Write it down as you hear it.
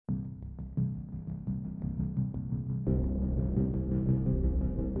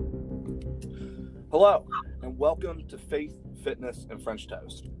Hello, and welcome to Faith, Fitness, and French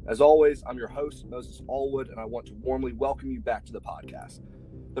Toast. As always, I'm your host, Moses Allwood, and I want to warmly welcome you back to the podcast.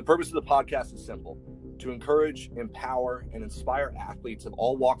 The purpose of the podcast is simple: to encourage, empower, and inspire athletes of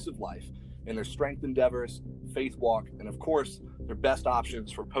all walks of life in their strength endeavors, faith walk, and of course, their best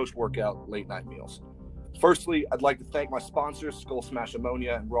options for post-workout late-night meals. Firstly, I'd like to thank my sponsors, Skull Smash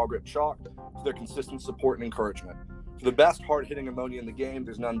Ammonia and Raw Grip Chalk, for their consistent support and encouragement. For the best hard-hitting ammonia in the game,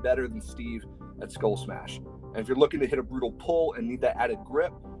 there's none better than Steve at Skull Smash. And if you're looking to hit a brutal pull and need that added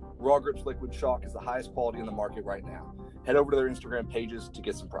grip, Raw Grip's Liquid Chalk is the highest quality in the market right now. Head over to their Instagram pages to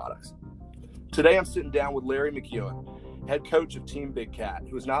get some products. Today I'm sitting down with Larry McEwen, head coach of Team Big Cat,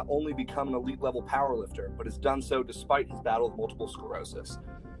 who has not only become an elite-level powerlifter, but has done so despite his battle with multiple sclerosis.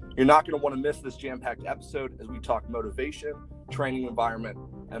 You're not going to want to miss this jam-packed episode as we talk motivation, training environment,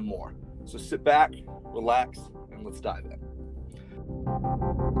 and more. So sit back, relax, and let's dive in.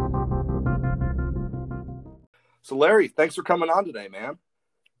 So Larry, thanks for coming on today, man.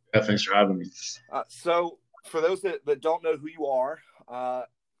 Yeah, thanks for having me. So for those that don't know who you are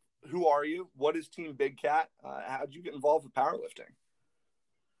you? What is Team Big Cat? How did you get involved with powerlifting?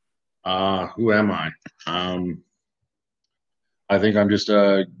 Who am I? I think I'm just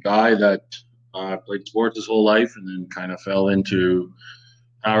a guy that played sports his whole life and then kind of fell into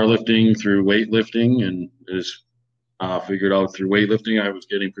powerlifting through weightlifting, and just figured out through weightlifting I was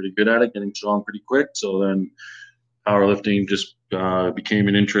getting pretty good at it, getting strong pretty quick. So then powerlifting just became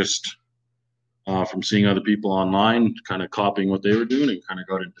an interest from seeing other people online, kind of copying what they were doing, and kind of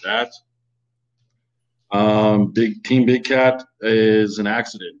got into that. Team Big Cat is an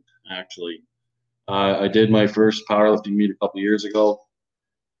accident, actually. I did my first powerlifting meet a couple years ago.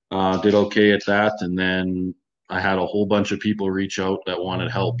 Did okay at that, and then I had a whole bunch of people reach out that wanted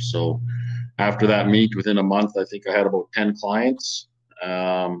help. So after that meet, within a month, I think I had about 10 clients.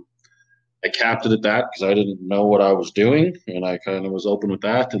 I capped it at that because I didn't know what I was doing, and I kind of was open with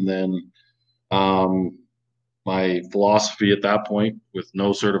that. And then my philosophy at that point, with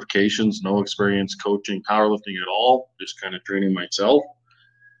no certifications, no experience coaching powerlifting at all, just kind of training myself,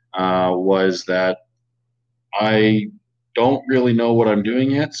 was that I don't really know what I'm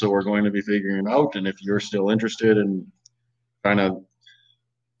doing yet, so we're going to be figuring it out. And if you're still interested in kind of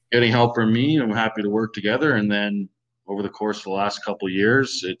getting help from me, I'm happy to work together. And then over the course of the last couple of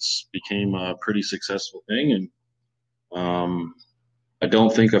years, it's became a pretty successful thing. And I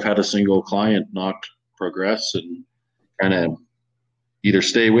don't think I've had a single client not progress and kind of either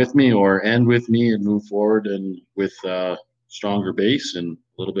stay with me or end with me and move forward and with stronger base and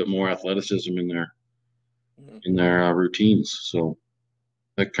a little bit more athleticism in their routines. So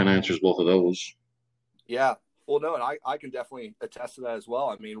that kind of answers both of those. Yeah. Well, no, and I can definitely attest to that as well.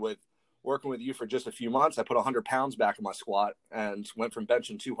 I mean, with working with you for just a few months, I put 100 pounds back in my squat and went from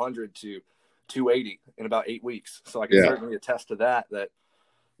benching 200 to 280 in about 8 weeks. So I can certainly attest to that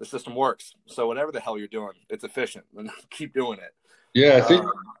the system works. So whatever the hell you're doing, it's efficient, and keep doing it. Yeah, I think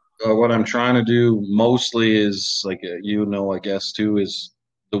what I'm trying to do mostly is, like, I guess too, is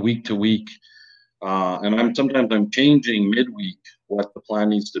the week to week. And sometimes I'm changing midweek what the plan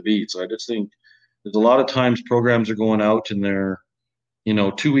needs to be. So I just think there's a lot of times programs are going out and they're,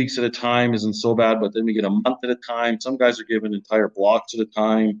 2 weeks at a time isn't so bad, but then we get a month at a time. Some guys are given entire blocks at a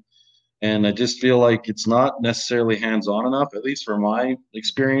time. And I just feel like it's not necessarily hands-on enough, at least from my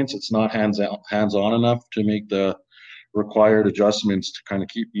experience. It's not hands-on enough to make the required adjustments to kind of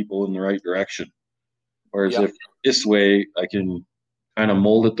keep people in the right direction. Whereas if this way, I can kind of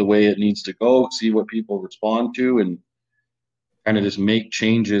mold it the way it needs to go, see what people respond to, and kind of just make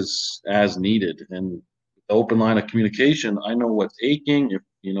changes as needed. And the open line of communication, I know what's aching. If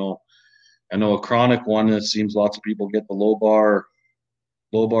I know a chronic one that seems lots of people get the low bar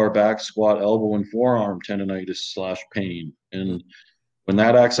back squat, elbow and forearm tendonitis / pain. And when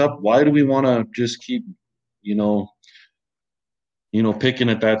that acts up, why do we want to just keep, picking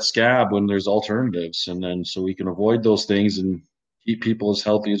at that scab when there's alternatives? And then so we can avoid those things and keep people as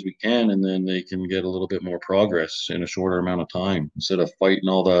healthy as we can, and then they can get a little bit more progress in a shorter amount of time instead of fighting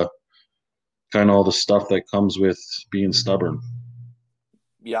all the stuff that comes with being stubborn.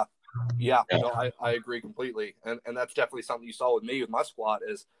 Yeah. No, I agree completely. And that's definitely something you saw with me with my squat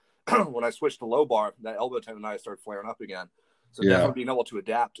is when I switched to low bar, that elbow tendonitis started flaring up again. So definitely being able to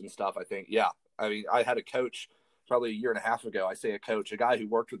adapt and stuff, I think. Yeah. I mean, I had a coach probably a year and a half ago. I say a guy who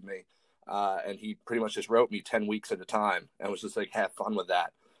worked with me, and he pretty much just wrote me 10 weeks at a time and was just like, have fun with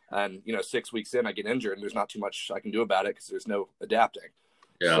that. And, 6 weeks in, I get injured and there's not too much I can do about it because there's no adapting.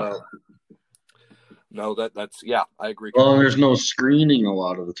 Yeah. So, no, that's I agree. Well, there's no screening a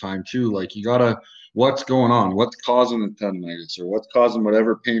lot of the time too. Like, you gotta, what's going on? What's causing the tendonitis, or what's causing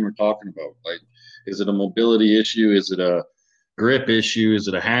whatever pain we're talking about? Like, Is it a mobility issue? Is it a grip issue? Is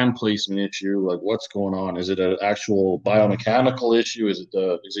it a hand placement issue? Like what's going on? Is it an actual biomechanical issue? Is it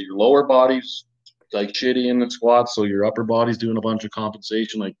your lower body's like shitty in the squats, so your upper body's doing a bunch of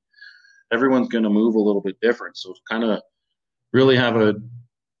compensation? Like everyone's going to move a little bit different. So kind of really have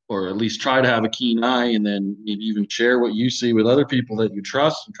or at least try to have a keen eye, and then maybe even share what you see with other people that you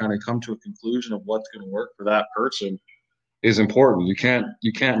trust and kind of come to a conclusion of what's going to work for that person is important. You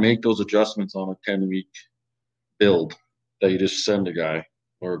can't make those adjustments on a 10-week build that you just send a guy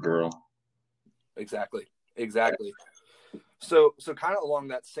or a girl. Exactly. So kind of along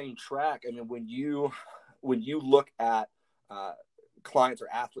that same track, I mean, when you look at clients or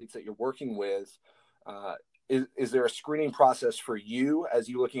athletes that you're working with, is there a screening process for you as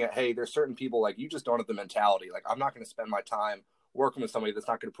you looking at, hey, there's certain people like you just don't have the mentality, like I'm not going to spend my time working with somebody that's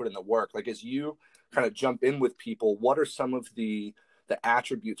not going to put in the work. Like as you kind of jump in with people, what are some of the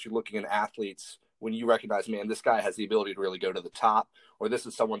attributes you're looking at athletes when you recognize, man, this guy has the ability to really go to the top, or this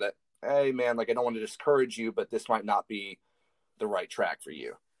is someone that, hey man, like I don't want to discourage you, but this might not be the right track for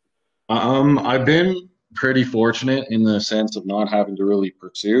you? I've been pretty fortunate in the sense of not having to really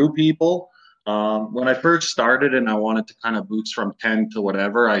pursue people. When I first started and I wanted to kind of boost from 10 to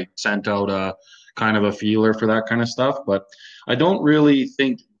whatever, I sent out a kind of a feeler for that kind of stuff. But I don't really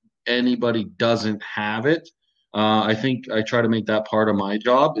think anybody doesn't have it. I think I try to make that part of my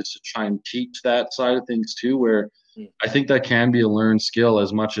job is to try and teach that side of things too, where I think that can be a learned skill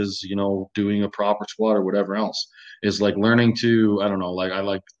as much as, doing a proper squat or whatever else is like learning to, I don't know, like I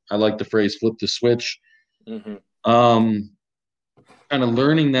like the phrase flip the switch. Mm-hmm. Kind of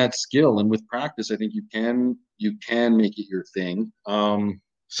learning that skill, and with practice I think you can make it your thing.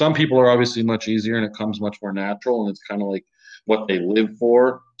 Some people are obviously much easier and it comes much more natural, and it's kind of like what they live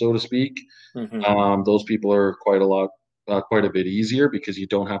for, so to speak. Mm-hmm. Those people are quite a bit easier because you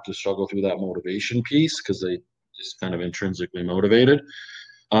don't have to struggle through that motivation piece because they just kind of intrinsically motivated.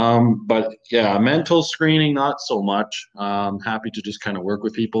 But yeah, mental screening, not so much. Happy to just kind of work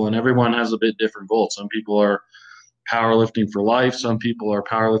with people, and everyone has a bit different goals. Some people are powerlifting for life. Some people are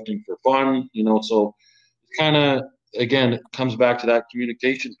powerlifting for fun, so kind of, again, it comes back to that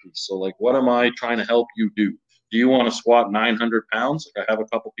communication piece. So like, what am I trying to help you do? Do you want to squat 900 pounds? Like I have a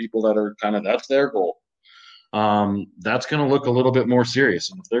couple people that are kind of, that's their goal. That's going to look a little bit more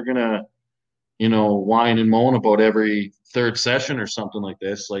serious. And if they're going to, whine and moan about every third session or something like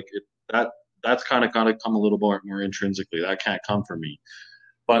this, like that's kind of got to come a little more intrinsically. That can't come from me.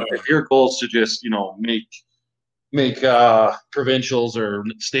 But if your goal is to just, make provincials or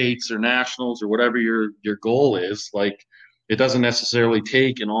states or nationals or whatever your goal is, like it doesn't necessarily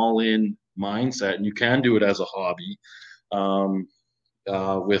take an all-in mindset, and you can do it as a hobby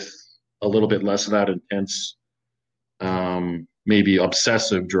with a little bit less of that intense maybe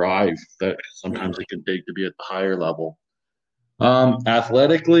obsessive drive that sometimes it can take to be at the higher level.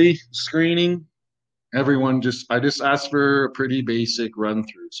 Athletically screening, I just ask for a pretty basic run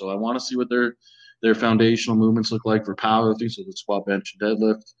through. So I want to see what their foundational movements look like for powerlifting, so the squat, bench, and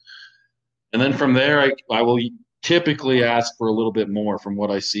deadlift. And then from there, I will typically ask for a little bit more from what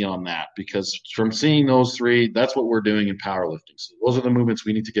I see on that, because from seeing those three, that's what we're doing in powerlifting. So those are the movements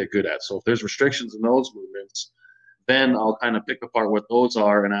we need to get good at. So if there's restrictions in those movements, then I'll kind of pick apart what those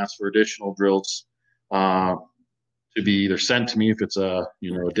are and ask for additional drills to be either sent to me if it's a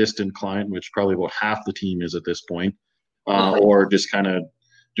distant client, which probably about half the team is at this point, or just kind of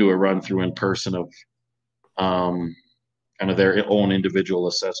do a run through in person of kind of their own individual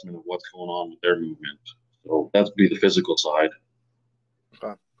assessment of what's going on with their movement. So that would be the physical side.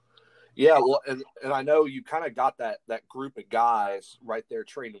 Okay. Yeah, well, and I know you kind of got that group of guys right there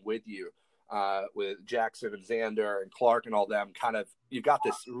training with you, with Jackson and Xander and Clark and all them. Kind of, you've got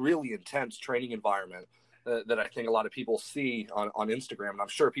this really intense training environment that I think a lot of people see on Instagram, and I'm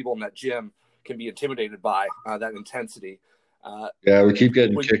sure people in that gym can be intimidated by that intensity. Yeah, we keep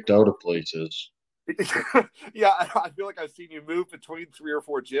getting kicked out of places. Yeah, I feel like I've seen you move between 3 or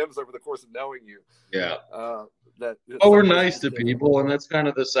 4 gyms over the course of knowing you. Yeah. We're nice to people, and that's kind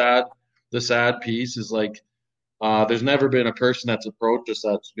of the sad piece is like there's never been a person that's approached us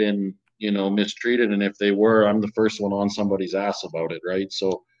that's been mistreated, and if they were, I'm the first one on somebody's ass about it, right?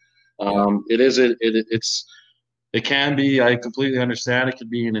 So it can be, I completely understand, it can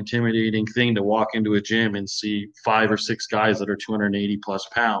be an intimidating thing to walk into a gym and see 5 or 6 guys that are 280 plus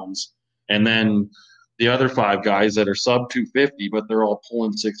pounds, and then the other 5 guys that are sub 250, but they're all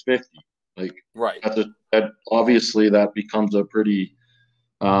pulling 650. Like, right. That obviously that becomes a pretty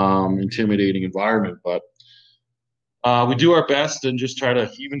intimidating environment, but we do our best and just try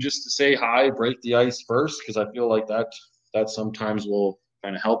to, even just to say hi, break the ice first, because I feel like that sometimes will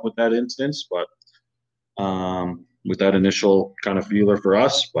kind of help with that instance. But with that initial kind of feeler for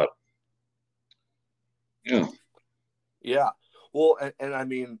us. But yeah. Yeah. Well, and I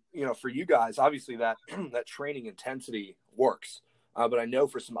mean, for you guys, obviously that that training intensity works. But I know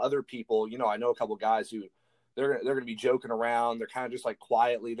for some other people, I know a couple of guys who they're going to be joking around. They're kind of just like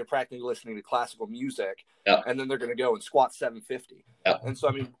quietly, they're practically listening to classical music, Yeah. and then they're going to go and squat 750. Yeah. And so,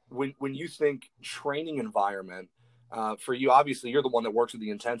 I mean, when you think training environment for you, obviously you're the one that works with the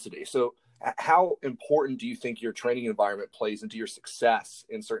intensity. So how important do you think your training environment plays into your success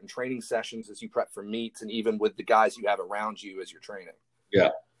in certain training sessions as you prep for meets and even with the guys you have around you as you're training? Yeah.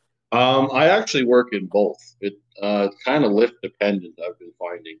 I actually work in both. It kind of lift dependent, I've been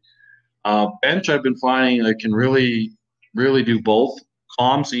finding. Bench, I've been finding I can really, really do both.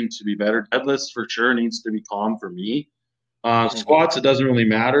 Calm seems to be better. Deadlifts for sure needs to be calm for me. Squats, it doesn't really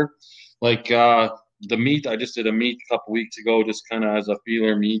matter. Like the meet, I just did a meet a couple weeks ago, just kind of as a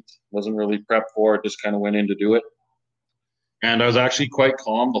feeler meet. Wasn't really prepped for it, just kind of went in to do it. And I was actually quite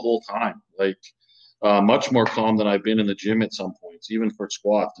calm the whole time, like much more calm than I've been in the gym at some points, even for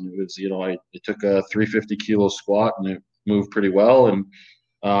squats. And it was, I took a 350 kilo squat and it moved pretty well. And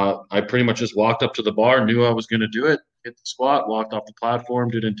I pretty much just walked up to the bar, knew I was going to do it, hit the squat, walked off the platform,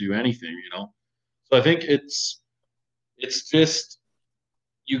 didn't do anything, So I think it's just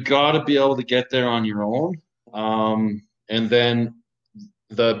you got to be able to get there on your own. And then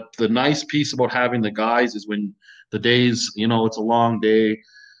the nice piece about having the guys is when the days, it's a long day,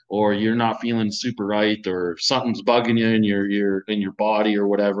 or you're not feeling super right, or something's bugging you in your body or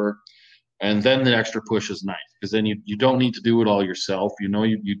whatever. And then the extra push is nice because then you don't need to do it all yourself.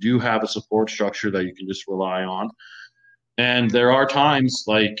 You do have a support structure that you can just rely on. And there are times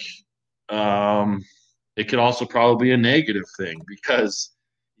like it could also probably be a negative thing because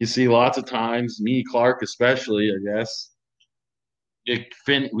you see lots of times, me, Clark especially, I guess,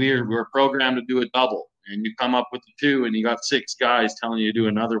 we're programmed to do a double. And you come up with the two and you got 6 guys telling you to do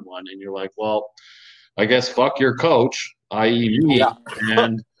another one. And you're like, well, I guess fuck your coach, i.e. me. Yeah.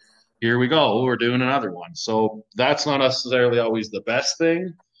 And here we go, we're doing another one. So that's not necessarily always the best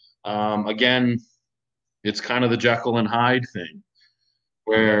thing. Again, it's kind of the Jekyll and Hyde thing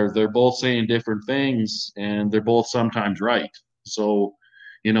where they're both saying different things and they're both sometimes right. So,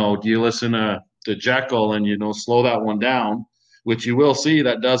 do you listen to Jekyll and, slow that one down, which you will see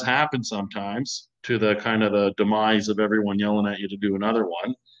that does happen sometimes to the kind of the demise of everyone yelling at you to do another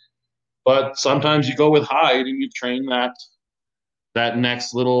one. But sometimes you go with Hyde and you train that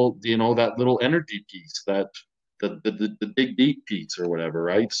next little, that little energy piece, that the big deep piece or whatever,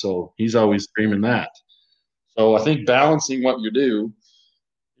 right? So he's always screaming that. So I think balancing what you do,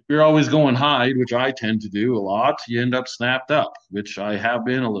 if you're always going Hyde, which I tend to do a lot, you end up snapped up, which I have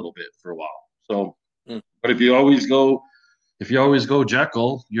been a little bit for a while. So, but if you always go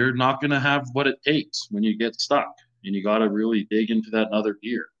Jekyll, you're not going to have what it takes when you get stuck, and you got to really dig into that other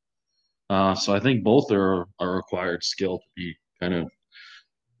gear. So I think both are a required skill to be kind of,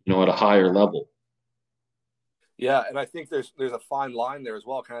 at a higher level. Yeah, and I think there's a fine line there as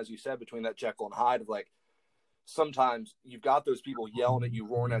well, kind of as you said, between that Jekyll and Hyde of like sometimes you've got those people yelling at you,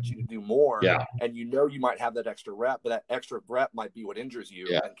 roaring at you to do more, and you might have that extra rep, but that extra rep might be what injures you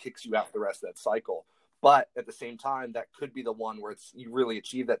and kicks you out the rest of that cycle. But at the same time, that could be the one where you really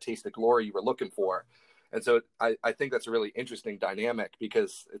achieve that taste of glory you were looking for. And so I think that's a really interesting dynamic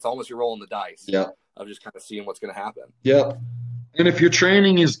because it's almost you're rolling the dice of just kind of seeing what's going to happen. Yeah. And if your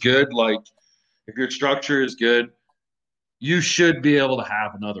training is good, like if your structure is good, you should be able to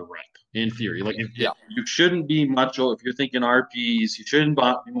have another rep in theory. Like you shouldn't be much, if you're thinking RPs, you shouldn't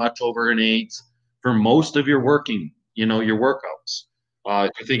be much over an 8 for most of your working, your workouts.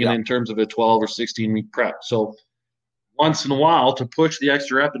 If you're thinking in terms of a 12 or 16 week prep. So once in a while to push the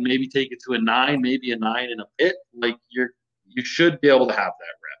extra rep and maybe take it to a 9, maybe a 9 in a pit, like you should be able to have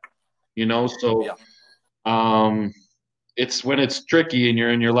that rep, So, it's when it's tricky and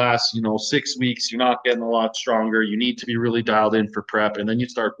you're in your last, 6 weeks, you're not getting a lot stronger. You need to be really dialed in for prep. And then you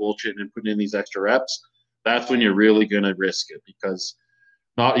start bullshitting and putting in these extra reps. That's when you're really going to risk it because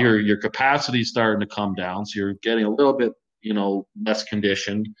not your capacity is starting to come down. So you're getting a little bit, less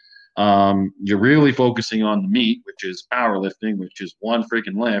conditioned. You're really focusing on the meat, which is powerlifting, which is one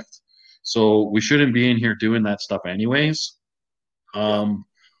freaking lift. So we shouldn't be in here doing that stuff anyways.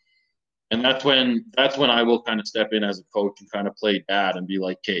 And that's when I will kind of step in as a coach and kind of play dad and be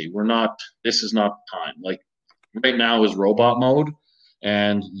like, hey, this is not the time. Like right now is robot mode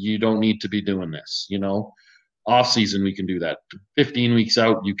and you don't need to be doing this, Off season, we can do that. 15 weeks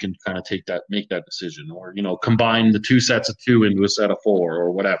out, you can kind of make that decision or, combine the 2 sets of 2 into a set of 4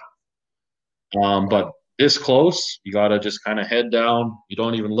 or whatever. But this close, you got to just kind of head down. You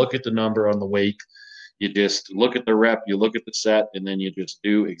don't even look at the number on the weight. You just look at the rep, you look at the set, and then you just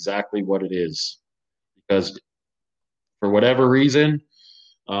do exactly what it is. Because for whatever reason,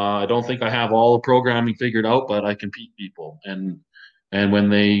 I don't think I have all the programming figured out, but I can beat people. And when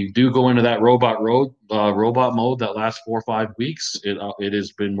they do go into that robot mode that lasts 4 or 5 weeks, it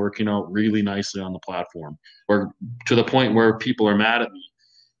has been working out really nicely on the platform, or to the point where people are mad at me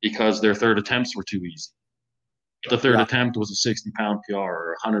because their third attempts were too easy. The third attempt was a 60-pound PR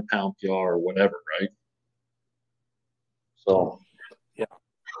or a 100-pound PR or whatever, right? So,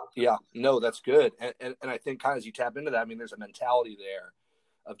 yeah, no, that's good. And I think kind of as you tap into that, I mean, there's a mentality there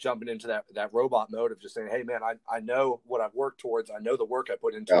of jumping into that robot mode of just saying, hey, man, I know what I've worked towards. I know the work I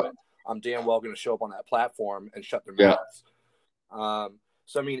put into it. I'm damn well going to show up on that platform and shut their mouths.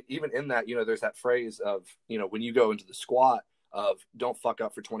 So, I mean, even in that, there's that phrase of, when you go into the squat of don't fuck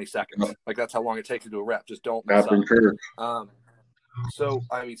up for 20 seconds. Like that's how long it takes to do a rep. Just don't mess up. So,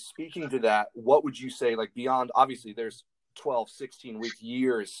 I mean, speaking to that, what would you say, like beyond, obviously there's 12, 16-week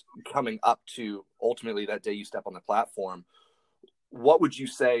years coming up to ultimately that day you step on the platform. What would you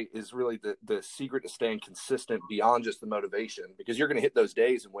say is really the secret to staying consistent beyond just the motivation? Because you're going to hit those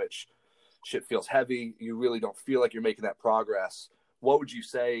days in which shit feels heavy. You really don't feel like you're making that progress. What would you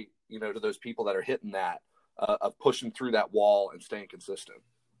say, to those people that are hitting that, of pushing through that wall and staying consistent?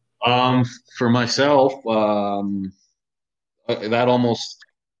 For myself, that almost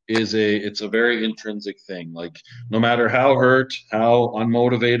it's a very intrinsic thing. Like no matter how hurt, how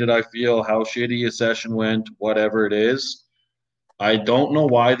unmotivated I feel, how shitty a session went, whatever it is, I don't know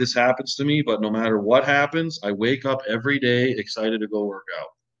why this happens to me, but no matter what happens, I wake up every day excited to go work out.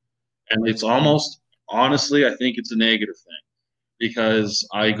 And it's almost, honestly, I think it's a negative thing because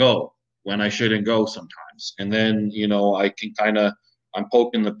I go when I shouldn't go sometimes. And then, I can I'm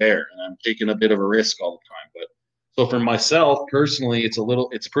poking the bear and I'm taking a bit of a risk all the time. But so for myself personally,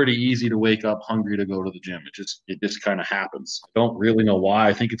 it's pretty easy to wake up hungry to go to the gym. It just kind of happens. I don't really know why.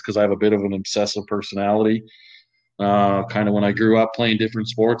 I think it's because I have a bit of an obsessive personality. Kind of when I grew up playing different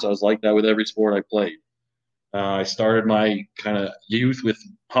sports, I was like that with every sport I played. I started my kind of youth with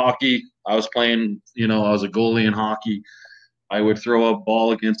hockey. I was playing, I was a goalie in hockey. I would throw a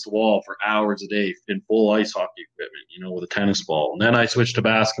ball against the wall for hours a day in full ice hockey equipment, with a tennis ball. And then I switched to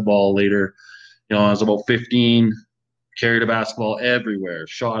basketball later. I was about 15, carried a basketball everywhere,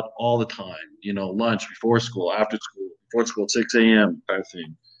 shot all the time, lunch, before school, after school, before school at 6 a.m. kind of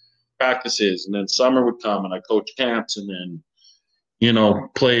thing. Practices, and then summer would come and I coach camps and then,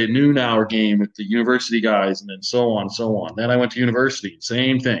 play a noon hour game with the university guys and then so on and so on. Then I went to university,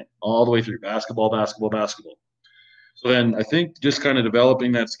 same thing, all the way through basketball. So then I think just kind of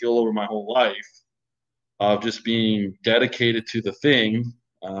developing that skill over my whole life of just being dedicated to the thing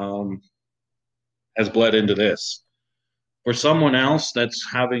has bled into this. For someone else that's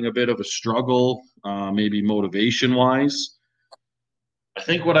having a bit of a struggle, maybe motivation-wise, I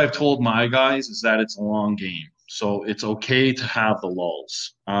think what I've told my guys is that it's a long game. So it's okay to have the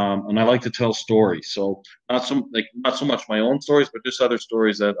lulls. And I like to tell stories. So not so much my own stories, but just other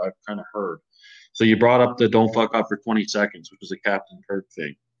stories that I've kind of heard. So you brought up the don't fuck up for 20 seconds, which is a Captain Kirk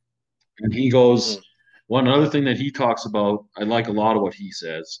thing. And he goes, one other thing that he talks about, I like a lot of what he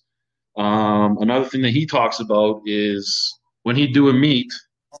says. Another thing that he talks about is when he'd do a meet,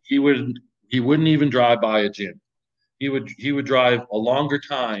 he wouldn't even drive by a gym. He would drive a longer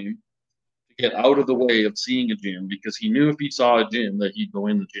time to get out of the way of seeing a gym because he knew if he saw a gym that he'd go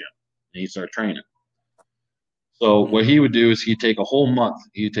in the gym and he'd start training. So what he would do is he'd take a whole month.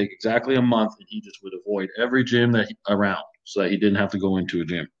 He'd take exactly a month and he just would avoid every gym around so that he didn't have to go into a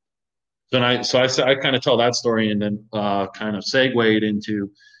gym. So I kind of tell that story and then kind of segue into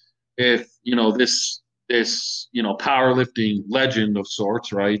if, this powerlifting legend of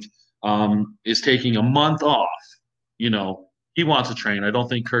sorts, right, is taking a month off. He wants to train. I don't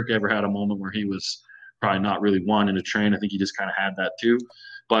think Kirk ever had a moment where he was probably not really wanting to train. I think he just kind of had that too.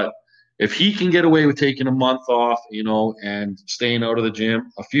 But if he can get away with taking a month off, and staying out of the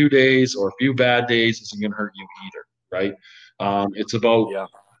gym, a few days or a few bad days isn't going to hurt you either, right? It's about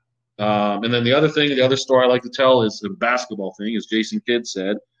and then the other story I like to tell is the basketball thing, as Jason Kidd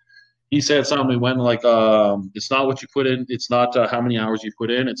said. He said something when like, it's not what you put in. It's not how many hours you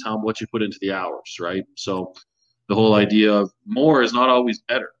put in. It's what you put into the hours, right? So the whole idea of more is not always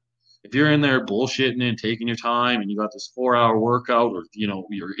better. If you're in there bullshitting and taking your time and you got this 4-hour workout or,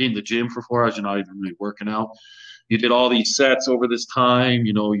 you're in the gym for 4 hours, you're not even really working out. You did all these sets over this time,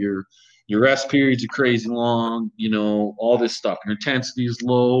 your rest periods are crazy long, all this stuff. Your intensity is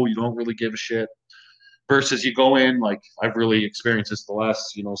low. You don't really give a shit. Versus you go in, like I've really experienced this the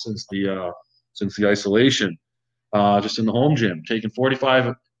last, since the isolation, just in the home gym, taking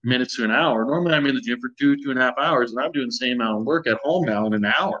 45 minutes to an hour. Normally I'm in the gym for 2.5 hours, and I'm doing the same amount of work at home now in an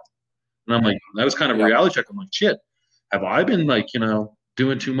hour. And I'm like, that was kind of a Yep. reality check. I'm like, shit, have I been like,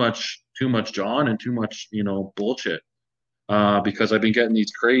 doing too much John and too much, bullshit? Because I've been getting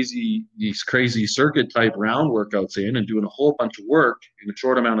these crazy circuit type round workouts in and doing a whole bunch of work in a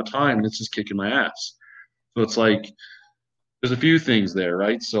short amount of time, and it's just kicking my ass. So it's like there's a few things there,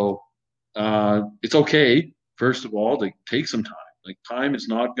 right? So it's okay, first of all, to take some time. Like, time is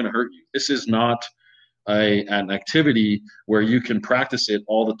not going to hurt you. This is not an activity where you can practice it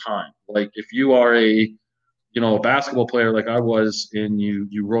all the time. Like, if you are a basketball player like I was, and you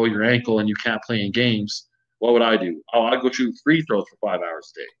roll your ankle and you can't play in games, what would I do? Oh, I'd go shoot free throws for 5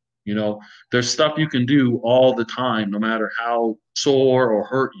 hours a day. There's stuff you can do all the time, no matter how sore or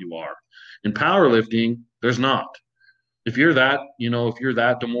hurt you are. In powerlifting, there's not. If you're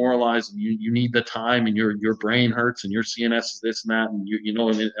that demoralized and you need the time, and your brain hurts and your CNS is this and that, and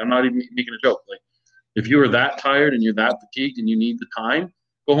and I'm not even making a joke. Like, if you are that tired and you're that fatigued and you need the time,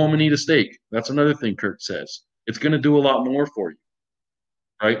 go home and eat a steak. That's another thing Kirk says. It's going to do a lot more for you,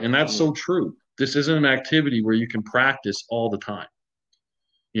 right? And that's so true. This isn't an activity where you can practice all the time.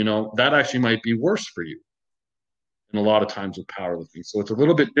 That actually might be worse for you in a lot of times with powerlifting. So it's a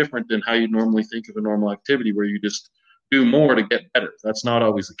little bit different than how you normally think of a normal activity where you just do more to get better. That's not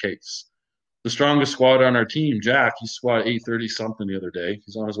always the case. The strongest squatter on our team, Jack, he squatted 830 something the other day.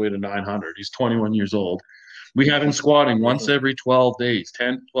 He's on his way to 900. He's 21 years old. We have him squatting once every 12 days,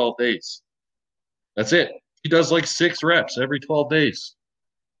 10 to 12 days. That's it. He does like 6 reps every 12 days.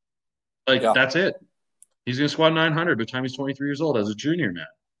 That's it. He's going to squat 900 by the time he's 23 years old as a junior, man.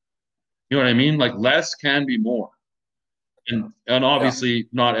 You know what I mean? Like, less can be more. And obviously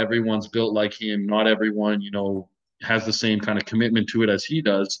not everyone's built like him. Not everyone, has the same kind of commitment to it as he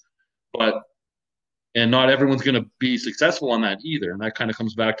does. And not everyone's going to be successful on that either. And that kind of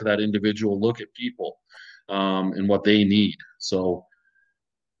comes back to that individual look at people and what they need. So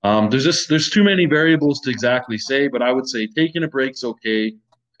there's too many variables to exactly say, but I would say taking a break's okay.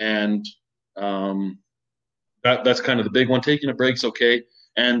 And that's kind of the big one. Taking a break's okay.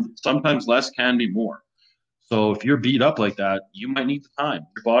 And sometimes less can be more. So if you're beat up like that, you might need the time.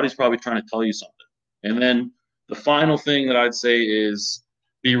 Your body's probably trying to tell you something. And then the final thing that I'd say is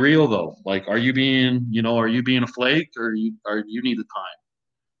be real, though. Like, are you being a flake, or you need the time,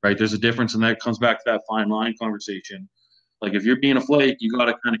 right? There's a difference, and that comes back to that fine line conversation. Like, if you're being a flake, you got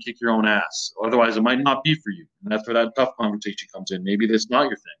to kind of kick your own ass. Otherwise, it might not be for you. And that's where that tough conversation comes in. Maybe that's not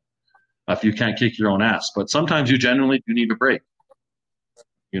your thing if you can't kick your own ass. But sometimes you genuinely do need a break,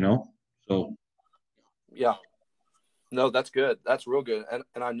 So. Yeah. No, that's good. That's real good.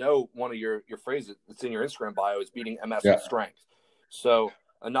 And I know one of your phrases that's in your Instagram bio is beating MS with strength. So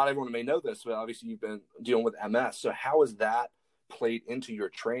not everyone may know this, but obviously you've been dealing with MS. So how has that played into your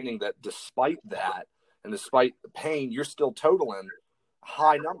training, that despite that and despite the pain, you're still totaling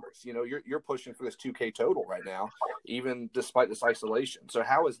high numbers? You're pushing for this 2K total right now, even despite this isolation. So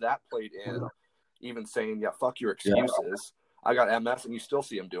how has that played in, even saying, fuck your excuses. I got MS, and you still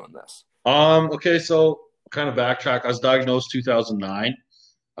see him doing this? Okay, so kind of backtrack. I was diagnosed 2009.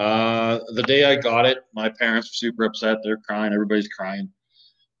 The day I got it, my parents were super upset. They're crying. Everybody's crying.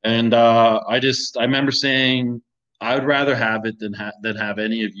 And I remember saying, I would rather have it than have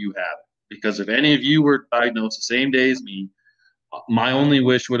any of you have it. Because if any of you were diagnosed the same day as me, my only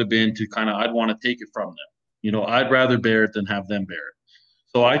wish would have been to I'd want to take it from them. I'd rather bear it than have them bear it.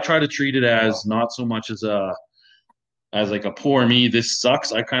 So I try to treat it as not so much as like a poor me, this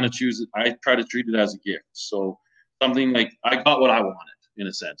sucks. I kind of choose it. I try to treat it as a gift. So something like I got what I wanted, in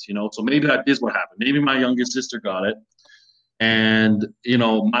a sense, So maybe that is what happened. Maybe my youngest sister got it. And,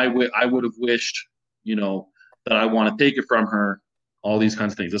 I would have wished, that I want to take it from her, all these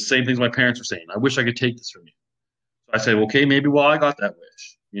kinds of things. The same things my parents were saying. I wish I could take this from you. So I said, okay, maybe, I got that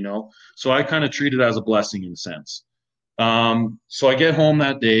wish, So I kind of treat it as a blessing, in a sense. So I get home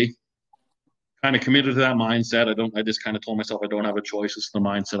that day, kind of committed to that mindset. I just kind of told myself I don't have a choice. It's the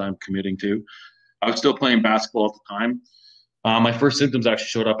mindset I'm committing to. I was still playing basketball at the time. My first symptoms actually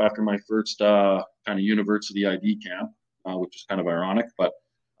showed up after my first kind of university ID camp, which is kind of ironic. But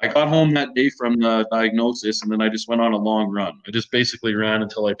I got home that day from the diagnosis, and then I just went on a long run. I just basically ran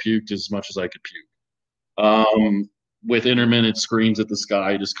until I puked as much as I could puke, with intermittent screams at the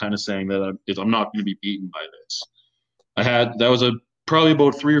sky, just kind of saying that I'm not going to be beaten by this. That was probably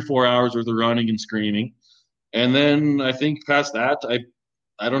about 3 or 4 hours worth of running and screaming. And then I think past that,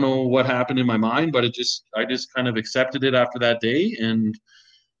 I don't know what happened in my mind, but I just kind of accepted it after that day. And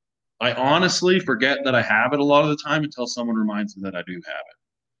I honestly forget that I have it a lot of the time until someone reminds me that I do have it.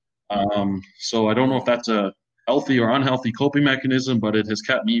 So I don't know if that's a healthy or unhealthy coping mechanism, but it has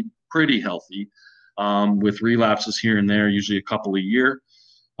kept me pretty healthy, with relapses here and there, usually a couple a year.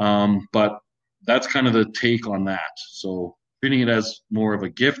 But that's kind of the take on that. So treating it as more of a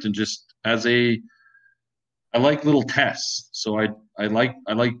gift and just as I like little tests. So I like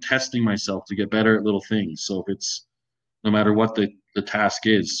testing myself to get better at little things. So if it's no matter what the task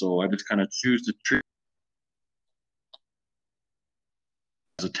is, so I just kind of choose to treat it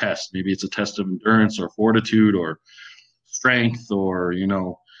as a test. Maybe it's a test of endurance or fortitude or strength or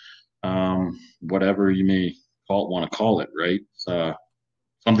whatever you may want to call it. Right?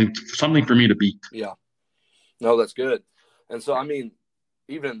 Something for me to beat. Yeah. No, that's good. And so, I mean,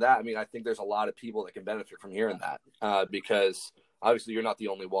 even in that, I mean, I think there's a lot of people that can benefit from hearing that, because obviously you're not the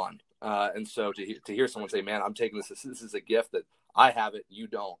only one. And so to hear someone say, man, I'm taking this is a gift that I have it, you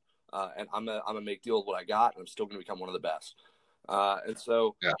don't. And I'm gonna make deal with what I got, and I'm still going to become one of the best. And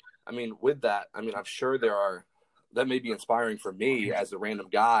so, Yeah. I mean, with that, I mean, I'm sure that may be inspiring for me as a random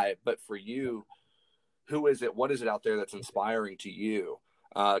guy, but for you, who is it? What is it out there that's inspiring to you?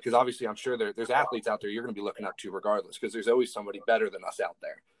 Because obviously, I'm sure there's athletes out there you're going to be looking up to regardless, because there's always somebody better than us out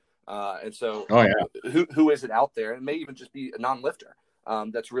there. And so, Oh yeah. who is it out there? And it may even just be a non-lifter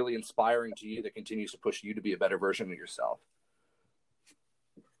that's really inspiring to you, that continues to push you to be a better version of yourself.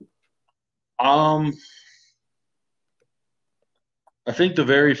 I think the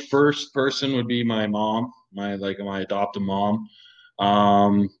very first person would be my mom, my adopted mom.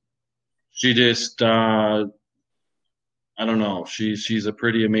 Um, she just I don't know. She's a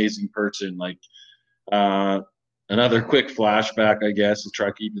pretty amazing person. Like uh, another quick flashback, I guess. I'll try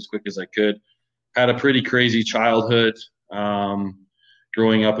to keep as quick as I could. Had a pretty crazy childhood.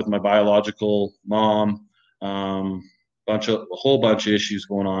 Growing up with my biological mom. A whole bunch of issues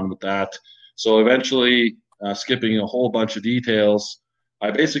going on with that. So eventually, skipping a whole bunch of details, I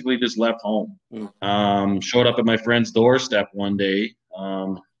basically just left home. Showed up at my friend's doorstep one day,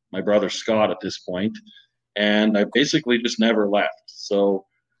 my brother Scott at this point, and I basically just never left. So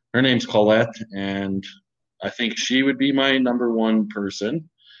her name's Colette, and I think she would be my number one person,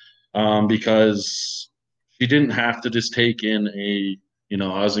 because she didn't have to just take in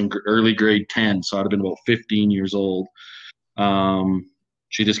I was in early grade 10, so I'd have been about 15 years old.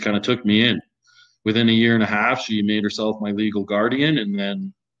 She just kind of took me in. Within a year and a half, she made herself my legal guardian, and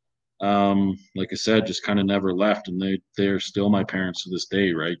then, like I said, just kind of never left. And they're still my parents to this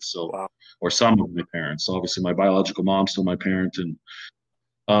day, right? So, Wow. or some of my parents. Obviously, my biological mom's still my parent, and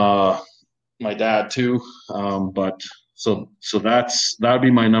uh, my dad too. But that would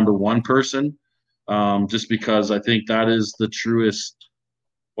be my number one person, just because I think that is the truest,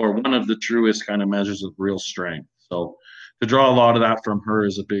 or one of the truest kind of measures of real strength. So to draw a lot of that from her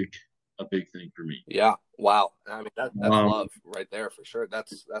is a big thing for me. Yeah. Wow. I mean, that's Um, love right there for sure.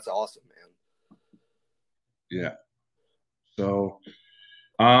 That's awesome, man. yeah. So,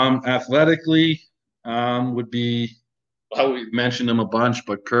 athletically, would be, well, we mentioned him a bunch,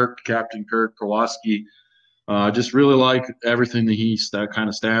 but Captain Kirk Kowalski, just really like everything that kind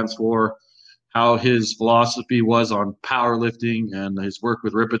of stands for, how his philosophy was on powerlifting and his work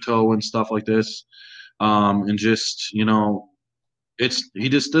with Ripito and stuff like this. And just, he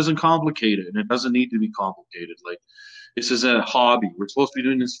just doesn't complicate it, and it doesn't need to be complicated. Like, this is a hobby. We're supposed to be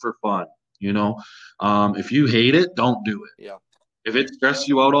doing this for fun, you know? If you hate it, don't do it. Yeah. If it stresses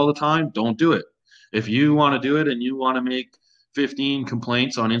you out all the time, don't do it. If you want to do it and you want to make 15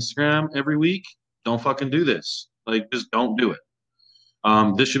 complaints on Instagram every week, don't fucking do this. Like, just don't do it.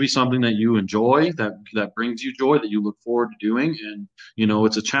 This should be something that you enjoy, that brings you joy, that you look forward to doing, and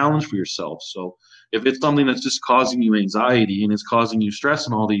it's a challenge for yourself. So if it's something that's just causing you anxiety and it's causing you stress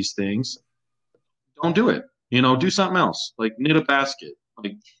and all these things, don't do it. Do something else, like knit a basket,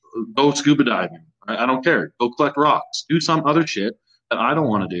 like go scuba diving. I don't care. Go collect rocks. Do some other shit that I don't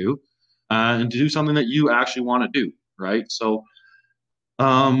want to do, and do something that you actually want to do, right? So,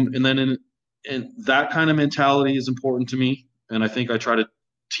 and then in that kind of mentality is important to me, and I think I try to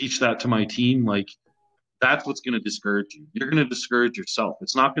teach that to my team. Like, that's what's going to discourage you. You're going to discourage yourself.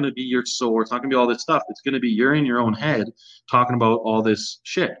 It's not going to be your sore. It's not going to be all this stuff. It's going to be you're in your own head talking about all this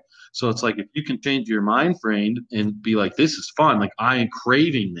shit. So it's like, if you can change your mind frame and be like, this is fun, like I am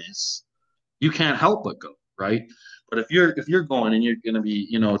craving this, you can't help but go, right? But if you're going and you're going to be,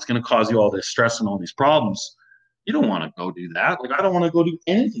 it's going to cause you all this stress and all these problems, you don't want to go do that. Like, I don't want to go do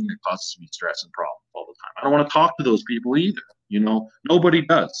anything that causes me stress and problems all the time. I don't want to talk to those people either. Nobody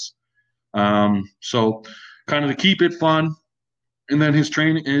does. So kind of to keep it fun. And then his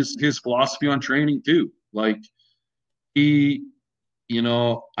training is his philosophy on training too. Like, he,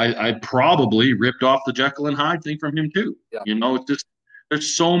 I probably ripped off the Jekyll and Hyde thing from him too. Yeah. It's just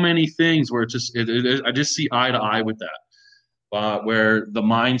there's so many things where I just see eye to eye with that. Where the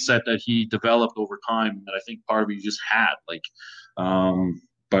mindset that he developed over time, that I think part of it you just had,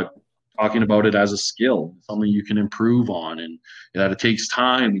 but talking about it as a skill, something you can improve on, and that it takes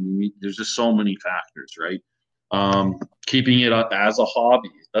time, and there's just so many factors, right? Keeping it up as a hobby,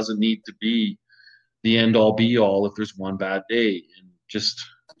 it doesn't need to be the end all be all if there's one bad day, and just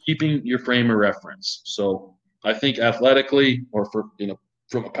keeping your frame of reference. So I think athletically, or from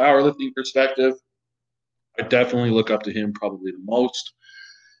a powerlifting perspective, I definitely look up to him probably the most,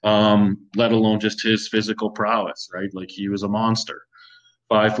 let alone just his physical prowess, right? Like he was a monster,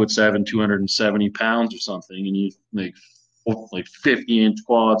 5'7", 270 pounds or something, and you like 50-inch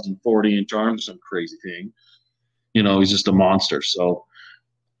quads and 40-inch arms, some crazy thing. He's just a monster. So,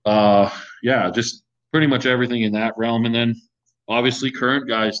 yeah, just pretty much everything in that realm. And then obviously current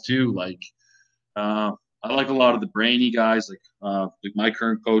guys too, I like a lot of the brainy guys, like my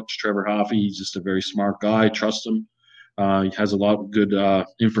current coach, Trevor Hoffey. He's just a very smart guy. I trust him. He has a lot of good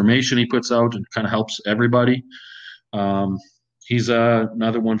information he puts out and kind of helps everybody. He's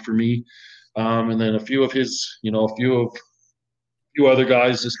another one for me. And then a few of his, a few other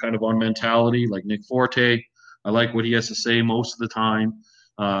guys just kind of on mentality, like Nick Forte. I like what he has to say most of the time.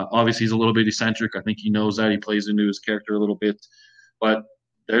 Obviously, he's a little bit eccentric. I think he knows that. He plays into his character a little bit. But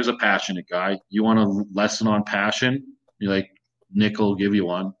there's a passionate guy. You want a lesson on passion? You're like, Nick will give you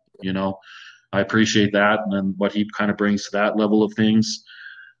one. I appreciate that, and then what he kind of brings to that level of things.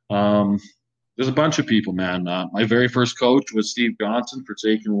 There's a bunch of people, man. My very first coach was Steve Johnson,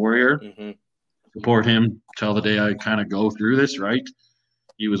 Forsaken Warrior. Mm-hmm. Support him till the day I kind of go through this, right?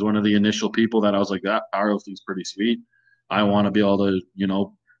 He was one of the initial people that I was like, that powerlifting's pretty sweet. I want to be able to,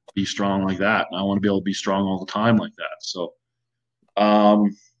 be strong like that. And I want to be able to be strong all the time like that. So,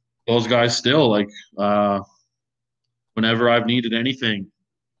 those guys still, whenever I've needed anything,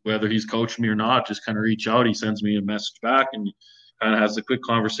 whether he's coached me or not, just kind of reach out. He sends me a message back and kind of has a quick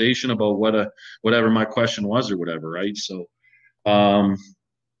conversation about whatever my question was or whatever, right? So, I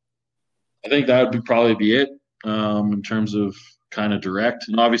think that would probably be it in terms of kind of direct.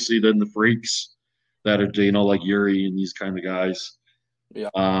 And obviously then the freaks that are, like Yuri and these kind of guys. Yeah.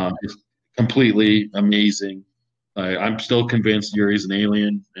 It's completely amazing. I'm still convinced Yuri's an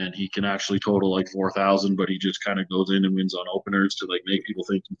alien and he can actually total like 4,000, but he just kind of goes in and wins on openers to like make people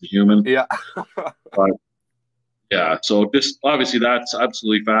think he's a human. Yeah. But yeah, so just obviously that's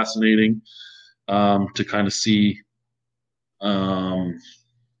absolutely fascinating to kind of see,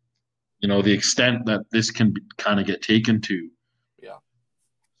 the extent that this can kind of get taken to. Yeah.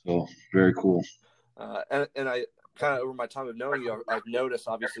 So very cool. And I kind of over my time of knowing you, I've noticed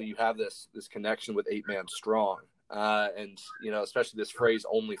obviously you have this connection with 8 Man Strong, and especially this phrase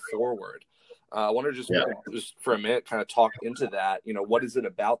 "only forward." I want to just for a minute kind of talk into that. What is it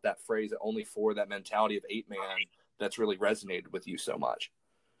about that phrase "only forward," that mentality of 8 Man that's really resonated with you so much?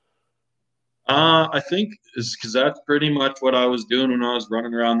 I think it's because that's pretty much what I was doing when I was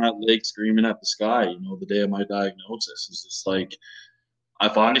running around that lake screaming at the sky. The day of my diagnosis is just like,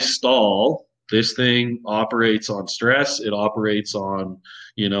 if I stall, this thing operates on stress. It operates on,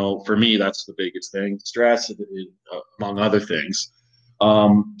 for me, that's the biggest thing, stress, among other things.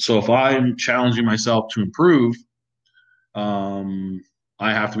 So if I'm challenging myself to improve, I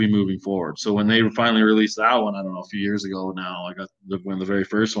have to be moving forward. So when they finally released that one, I don't know, a few years ago now, I got when the very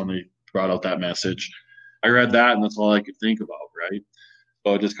first one, they brought out that message. I read that and that's all I could think about, right?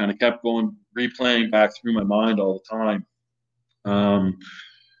 So I just kind of kept going, replaying back through my mind all the time.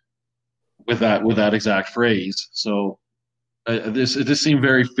 With that exact phrase. So this seemed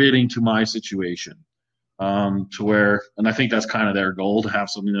very fitting to my situation, to where, and I think that's kind of their goal, to have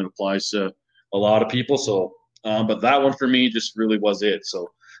something that applies to a lot of people. So, but that one for me just really was it. So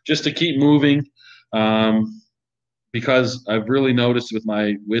just to keep moving, because I've really noticed with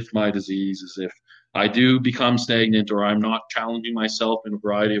my disease is if I do become stagnant or I'm not challenging myself in a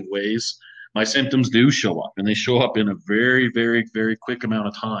variety of ways, my symptoms do show up, and they show up in a very, very, very quick amount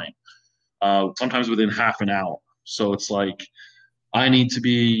of time. Sometimes within half an hour. So it's like, I need to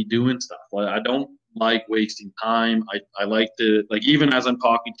be doing stuff. I don't like wasting time. I like to, even as I'm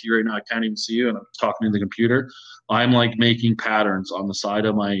talking to you right now, I can't even see you and I'm talking to the computer. I'm like making patterns on the side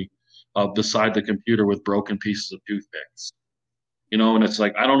of the computer with broken pieces of toothpicks. And it's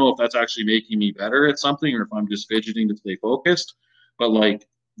like, I don't know if that's actually making me better at something or if I'm just fidgeting to stay focused, but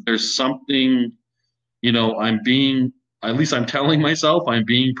there's something, at least I'm telling myself I'm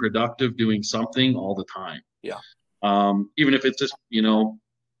being productive doing something all the time. Yeah. Even if it's just,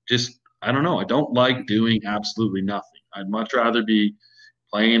 I don't know. I don't like doing absolutely nothing. I'd much rather be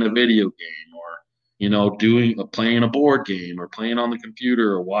playing a video game or, playing a board game or playing on the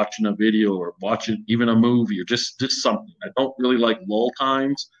computer or watching a video or watching even a movie or just something. I don't really like lull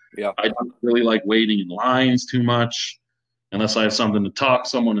times. Yeah. I don't really like waiting in lines too much unless I have someone to talk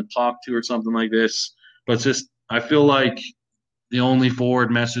to or something like this. But it's just, I feel like the only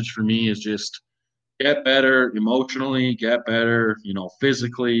forward message for me is just get better emotionally, get better,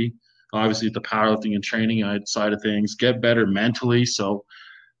 physically, obviously the powerlifting and training side of things, get better mentally. So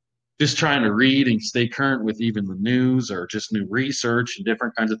just trying to read and stay current with even the news or just new research and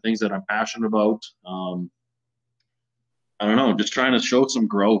different kinds of things that I'm passionate about. I don't know, just trying to show some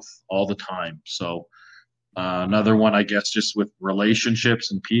growth all the time. So another one, I guess, just with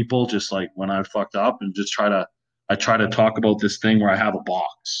relationships and people, just like when I fucked up and I try to talk about this thing where I have a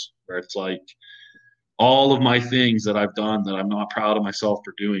box where it's like all of my things that I've done that I'm not proud of myself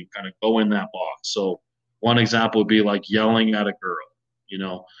for doing kind of go in that box. So one example would be like yelling at a girl.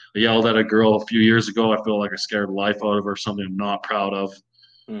 I yelled at a girl a few years ago. I feel like I scared the life out of her, something I'm not proud of.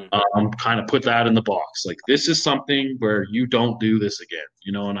 Kind of put that in the box. Like, this is something where you don't do this again,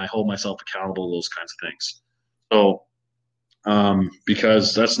 and I hold myself accountable to those kinds of things. So,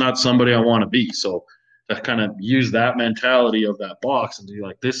 because that's not somebody I want to be. So to kind of use that mentality of that box and be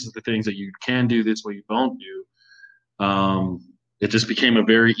like, this is the things that you can do, this what you don't do. It just became a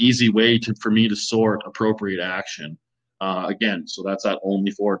very easy way for me to sort appropriate action. Again, so that's that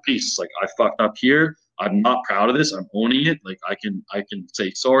only forward piece. It's like, I fucked up here. I'm not proud of this. I'm owning it. Like, I can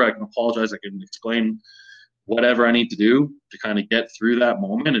say sorry. I can apologize. I can explain whatever I need to do to kind of get through that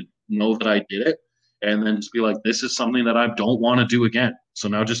moment and know that I did it. And then just be like, this is something that I don't want to do again. So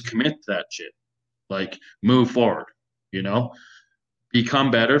now just commit to that shit. Like, move forward,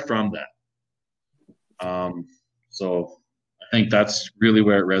 become better from that. So I think that's really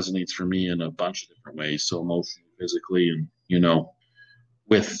where it resonates for me in a bunch of different ways. So emotionally, physically, and,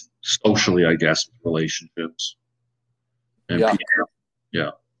 with socially, I guess, with relationships. And Yeah. people.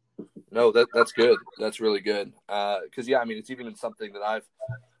 Yeah. No, that's good. That's really good. Because I mean, it's even something that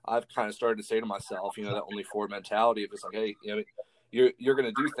I've kind of started to say to myself, that only forward mentality of just like, hey, you're going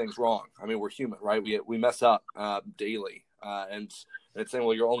to do things wrong. I mean, we're human, right? We mess up daily, and it's saying,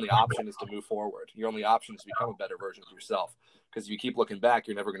 well, your only option is to move forward. Your only option is to become a better version of yourself. Because if you keep looking back,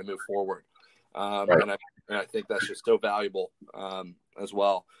 you're never going to move forward. Right. And I think that's just so valuable as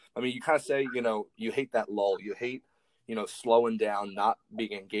well. I mean, you kind of say, you hate that lull. You hate, slowing down, not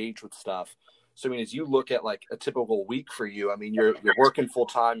being engaged with stuff. So, I mean, as you look at like a typical week for you, I mean, you're working full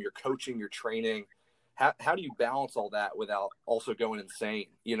time, you're coaching, you're training. How do you balance all that without also going insane?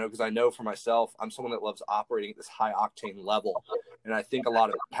 Because I know for myself, I'm someone that loves operating at this high octane level. And I think a lot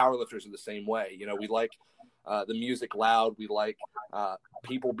of powerlifters are the same way. We like the music loud. We like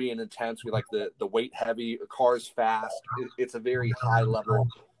people being intense. We like the weight heavy, cars fast. It's a very high level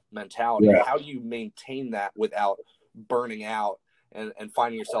mentality. Yeah. How do you maintain that without burning out and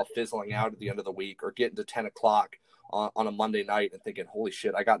finding yourself fizzling out at the end of the week or getting to 10 o'clock on a Monday night and thinking, holy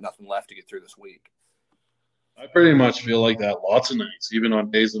shit, I got nothing left to get through this week? I pretty much feel like that lots of nights, even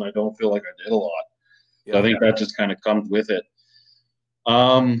on days when I don't feel like I did a lot. Yeah. So I think that just kind of comes with it.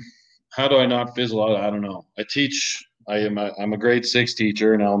 How do I not fizzle out? I don't know. I'm a grade 6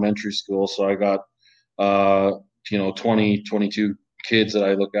 teacher in elementary school, so I got 20, 22 kids that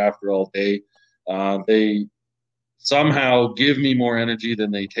I look after all day. They somehow give me more energy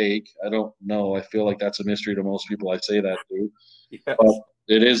than they take. I don't know. I feel like that's a mystery to most people I say that to. Yes. But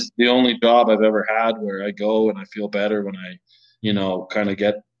it is the only job I've ever had where I go and I feel better when I, kind of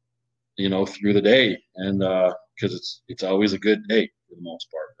get, through the day. And because it's always a good day for the most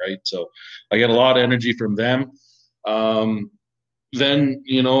part, right? So I get a lot of energy from them. Then,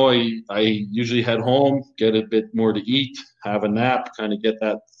 I usually head home, get a bit more to eat, have a nap, kind of get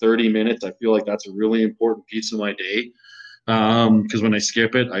that 30 minutes. I feel like that's a really important piece of my day. Because when I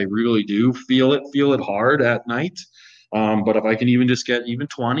skip it, I really do feel it hard at night. But if I can even just get even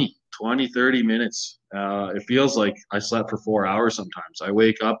 20, 30 minutes, it feels like I slept for 4 hours sometimes. I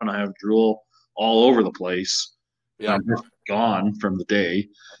wake up and I have drool all over the place. Yeah. I'm just gone from the day.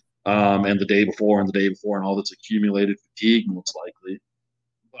 And the day before and the day before and all this accumulated fatigue most likely.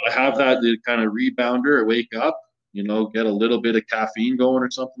 But I have that kind of rebounder. I wake up, get a little bit of caffeine going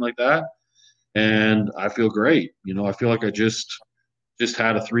or something like that. And I feel great. I feel like I just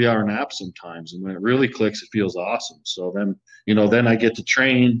had a 3-hour nap sometimes. And when it really clicks, it feels awesome. So then, then I get to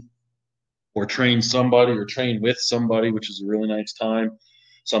train or train somebody or train with somebody, which is a really nice time.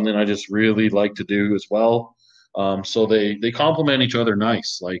 Something I just really like to do as well. So they complement each other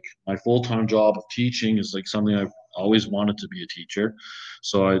nice. Like, my full-time job of teaching is like something I've always wanted to be a teacher.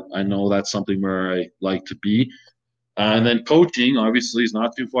 So I know that's something where I like to be. And then coaching, obviously, is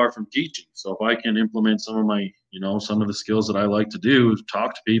not too far from teaching. So if I can implement some of my, some of the skills that I like to do,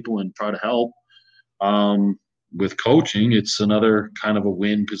 talk to people and try to help, um, with coaching, it's another kind of a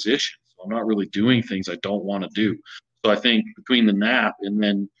win position. So I'm not really doing things I don't want to do. So I think between the nap and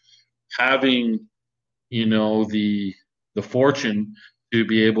then having, the fortune to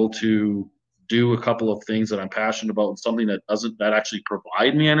be able to do a couple of things that I'm passionate about and something that actually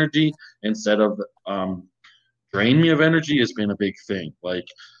provide me energy instead of drain me of energy has been a big thing. Like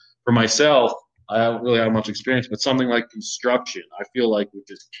for myself, I haven't really had much experience, but something like construction, I feel like would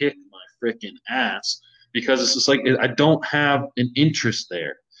just kick my freaking ass because it's just like I don't have an interest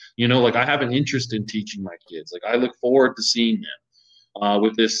there. Like I have an interest in teaching my kids. Like I look forward to seeing them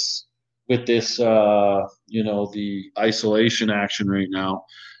with this, the isolation action right now.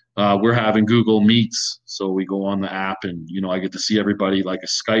 We're having Google Meets, so we go on the app and I get to see everybody like a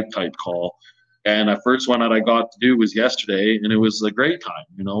Skype type call. And the first one that I got to do was yesterday, and it was a great time.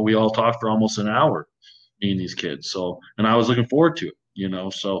 We all talked for almost an hour, me and these kids. So, and I was looking forward to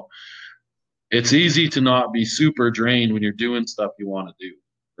it. So it's easy to not be super drained when you're doing stuff you want to do,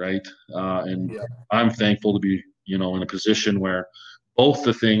 right? And Yeah. I'm thankful to be, in a position where both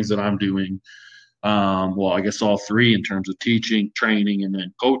the things that I'm doing, well, I guess all three in terms of teaching, training, and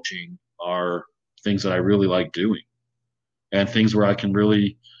then coaching are things that I really like doing and things where I can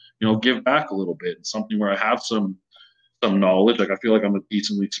really, give back a little bit. It's something where I have some knowledge. Like I feel like I'm a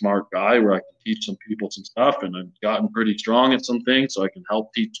decently smart guy where I can teach some people some stuff, and I've gotten pretty strong at some things, so I can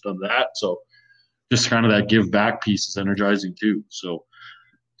help teach them that. So just kind of that give back piece is energizing too. So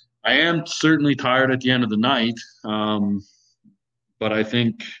I am certainly tired at the end of the night, but I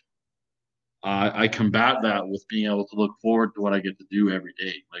think I combat that with being able to look forward to what I get to do every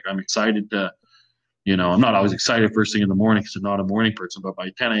day. Like I'm excited to, I'm not always excited first thing in the morning because I'm not a morning person, but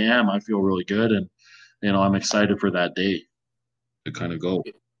by 10 a.m. I feel really good, and I'm excited for that day to kind of go.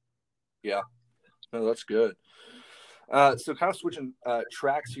 Yeah. No, that's good. So kind of switching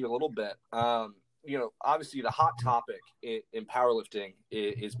tracks here a little bit. Obviously the hot topic in powerlifting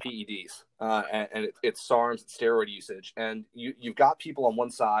is PEDs, and it's SARMs, it's steroid usage. And you've got people on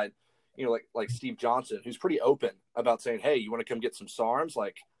one side, like Steve Johnson, who's pretty open about saying, hey, you want to come get some SARMs?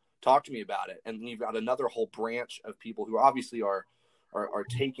 Like, talk to me about it. And then you've got another whole branch of people who obviously are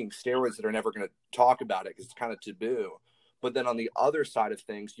taking steroids that are never going to talk about it because it's kind of taboo. But then on the other side of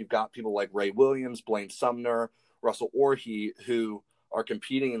things, you've got people like Ray Williams, Blaine Sumner, Russell Orhii, who are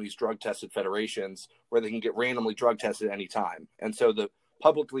competing in these drug-tested federations where they can get randomly drug tested at any time. And so the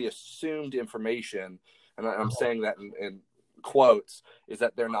publicly assumed information, and I'm saying that in quotes, is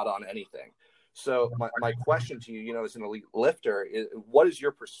that they're not on anything. So my question to you, as an elite lifter, is what is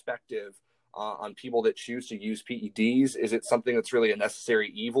your perspective on people that choose to use PEDs? Is it something that's really a necessary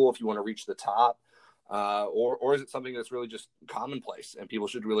evil if you want to reach the top? Or is it something that's really just commonplace and people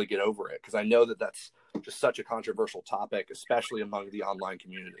should really get over it? Because I know that that's just such a controversial topic, especially among the online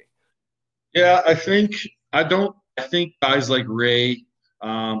community. Yeah, I think guys like Ray,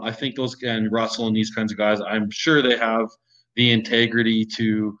 I think those and Russell and these kinds of guys, I'm sure they have the integrity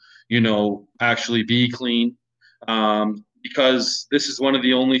to, actually be clean. Because this is one of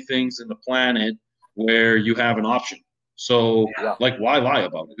the only things in the planet where you have an option. So, like, why lie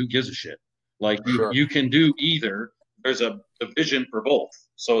about it? Who gives a shit? Like, you can do either. There's a division for both.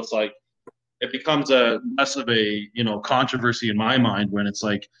 So it's like, it becomes less of a, controversy in my mind when it's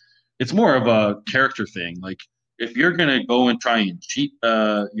like, it's more of a character thing. Like, if you're going to go and try and cheat,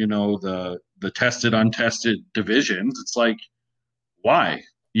 the tested, untested divisions, it's like, why?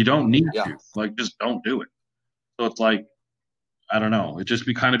 You don't need to. Like, just don't do it. So it's like, I don't know. It just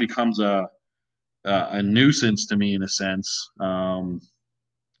kind of becomes a nuisance to me in a sense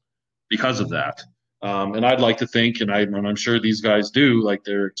because of that. And I'd like to think, and I'm sure these guys do, like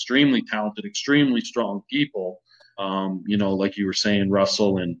they're extremely talented, extremely strong people. Like you were saying,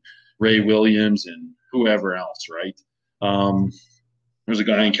 Russell and Ray Williams and whoever else, right? There's a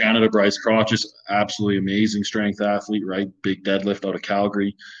guy in Canada, Bryce Crouch, just absolutely amazing strength athlete, right? Big deadlift out of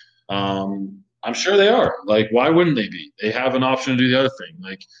Calgary. I'm sure they are. Like, why wouldn't they be? They have an option to do the other thing.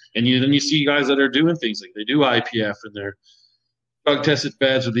 Like, and then you see guys that are doing things like they do IPF and they're drug tested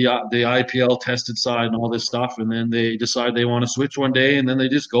feds or the IPL tested side and all this stuff, and then they decide they want to switch one day, and then they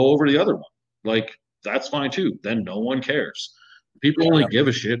just go over to the other one. Like, that's fine too. Then no one cares. People only give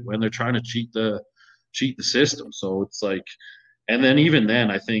a shit when they're trying to cheat the system. So it's like, and then even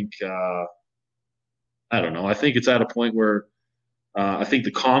then, I think I don't know. I think it's at a point where. I think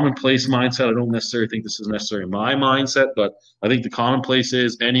the commonplace mindset, I don't necessarily think this is necessarily my mindset, but I think the commonplace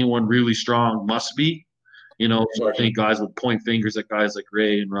is anyone really strong must be, so I think guys would point fingers at guys like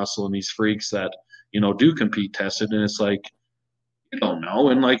Ray and Russell and these freaks that, do compete tested, and it's like, you don't know.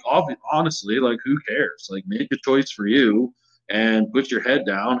 And like, honestly, like, who cares? Like, make a choice for you and put your head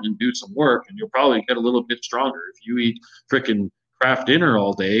down and do some work, and you'll probably get a little bit stronger. If you eat freaking craft dinner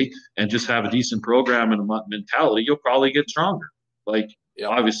all day and just have a decent program and a mentality, you'll probably get stronger. Like,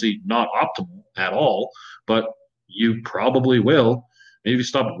 obviously not optimal at all, but you probably will. Maybe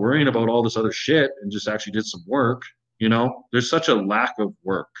stop worrying about all this other shit and just actually did some work. There's such a lack of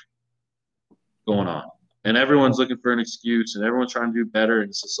work going on. And everyone's looking for an excuse, and everyone's trying to do better. And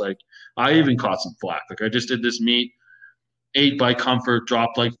it's just like, I even caught some flack. Like, I just did this meet, ate by comfort,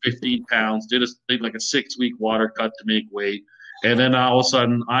 dropped like 15 pounds, did like a 6-week water cut to make weight. And then all of a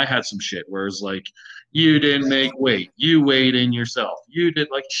sudden I had some shit where it's like, you didn't make weight. You weighed in yourself. You did,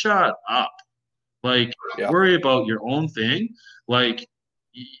 like, shut up. Like, worry about your own thing. Like,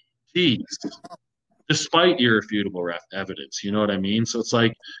 geez. Despite irrefutable evidence, you know what I mean? So it's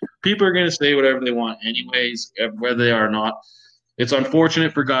like, people are going to say whatever they want anyways, whether they are or not. It's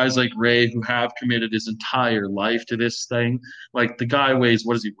unfortunate for guys like Ray, who have committed his entire life to this thing. Like, the guy weighs,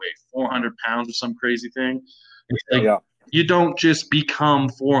 what does he weigh, 400 pounds or some crazy thing? It's like, you don't just become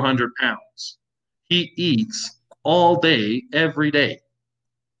 400 pounds. He eats all day, every day.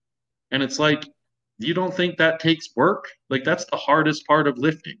 And it's like, you don't think that takes work? Like, that's the hardest part of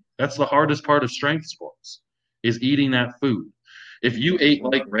lifting. That's the hardest part of strength sports, is eating that food. If you ate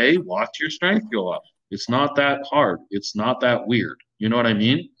like Ray, watch your strength go up. It's not that hard. It's not that weird. You know what I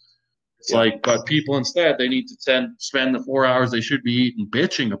mean? It's like, but people instead, they need to spend the 4 hours they should be eating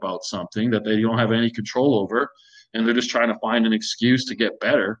bitching about something that they don't have any control over, and they're just trying to find an excuse to get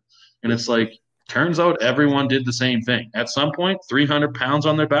better. And it's like, turns out everyone did the same thing. At some point, 300 pounds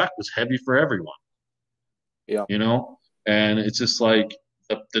on their back was heavy for everyone. Yeah. And it's just like,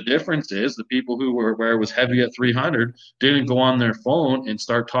 the difference is the people who were where it was heavy at 300 didn't go on their phone and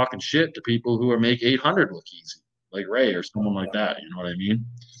start talking shit to people who make 800 look easy, like Ray or someone like that. You know what I mean?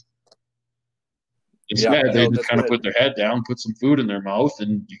 Instead, they just kind of put their head down, put some food in their mouth,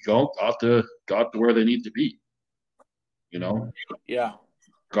 and got to where they need to be. Yeah.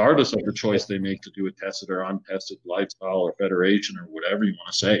 Regardless of the choice they make to do a tested or untested lifestyle or federation or whatever you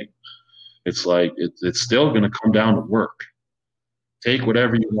want to say, it's like, it's still going to come down to work. Take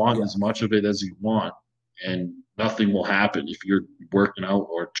whatever you want, as much of it as you want, and nothing will happen if you're working out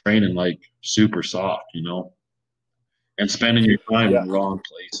or training like super soft, and spending your time in the wrong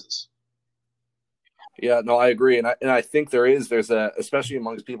places. Yeah, no, I agree. And I think there's especially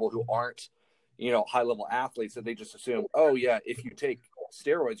amongst people who aren't, high level athletes, that they just assume, oh yeah, if you take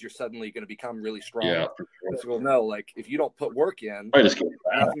steroids, you're suddenly going to become really strong. Yeah, so, well, no, like, if you don't put work in, nothing's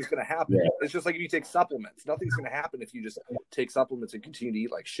going to happen. Yeah. It's just like if you take supplements, nothing's going to happen if you just take supplements and continue to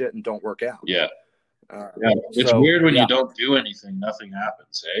eat like shit and don't work out. Yeah. It's weird when you don't do anything, nothing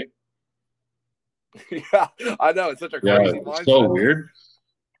happens, eh? Yeah, I know. It's such a crazy mindset. It's so weird.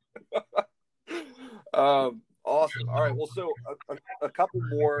 Awesome. All right. Well, so a couple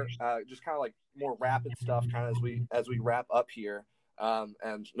more, just kind of like more rapid stuff, kind of as we wrap up here.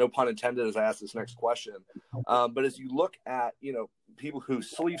 And no pun intended as I ask this next question. But as you look at, people who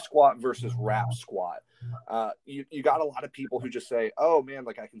sleeve squat versus wrap squat, you got a lot of people who just say, oh man,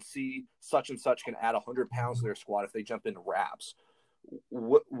 like, I can see such and such can add 100 pounds to their squat if they jump into wraps.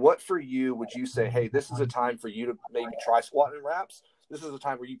 What for you would you say, hey, this is a time for you to maybe try squatting in wraps? This is a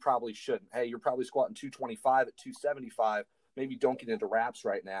time where you probably shouldn't. Hey, you're probably squatting 225 at 275. Maybe don't get into wraps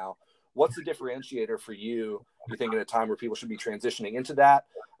right now. What's the differentiator for you? You think at a time where people should be transitioning into that?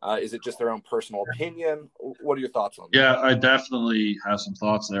 Is it just their own personal opinion? What are your thoughts on that? Yeah, I definitely have some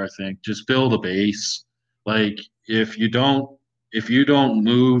thoughts there. I think just build a base. Like, if you don't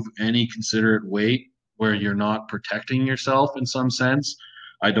move any considerate weight where you're not protecting yourself in some sense,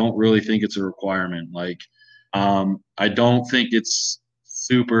 I don't really think it's a requirement. Like, I don't think it's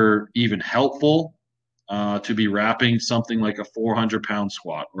super even helpful to be wrapping something like a 400-pound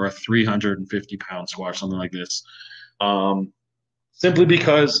squat or a 350-pound squat, something like this, simply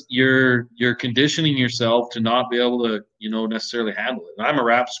because you're conditioning yourself to not be able to, necessarily handle it. And I'm a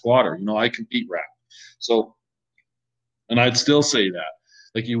wrap squatter, I compete wrap. So, and I'd still say that,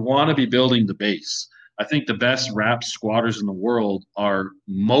 like, you want to be building the base. I think the best wrap squatters in the world are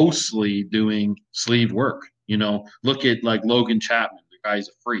mostly doing sleeve work. Look at like Logan Chapman, the guy's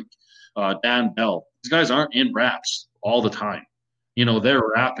a freak. Dan Bell. These guys aren't in wraps all the time. They're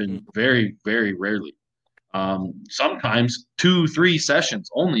wrapping very, very rarely. Sometimes 2-3 sessions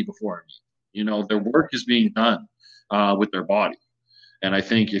only before a meet. Their work is being done with their body. And I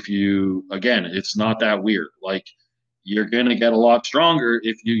think it's not that weird. Like, you're going to get a lot stronger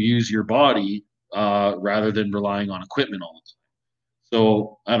if you use your body rather than relying on equipment all the time.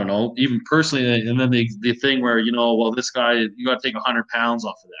 So I don't know, even personally, and then the thing where, well, this guy, you got to take 100 pounds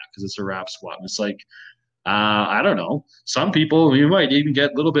off of that because it's a wrap squat. And it's like, I don't know. Some people, you might even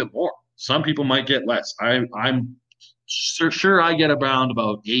get a little bit more. Some people might get less. I'm sure I get around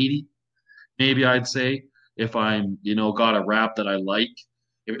about 80, maybe I'd say, if I'm, got a wrap that I like.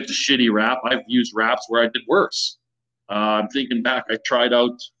 If it's a shitty wrap, I've used wraps where I did worse. I'm thinking back, I tried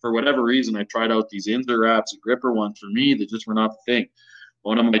out, for whatever reason, I tried out these Inzer wraps, and gripper ones. For me, they just were not the thing.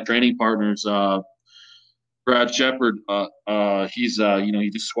 One of my training partners, Brad Shepard, he's he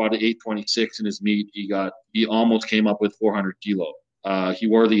just squatted 826 in his meet. He almost came up with 400 kilo. He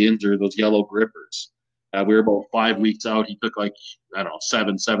wore the Inzer, those yellow grippers. We were about 5 weeks out. He took like, I don't know,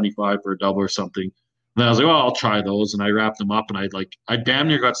 775 for a double or something. And then I was like, oh, I'll try those, and I wrapped them up, and I damn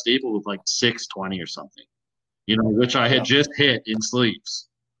near got stapled with like 620 or something, which I had just hit in sleeves,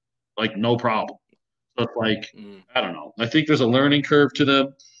 like no problem. So it's like, I don't know. I think there's a learning curve to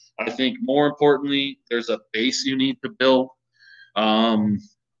them. I think more importantly, there's a base you need to build. And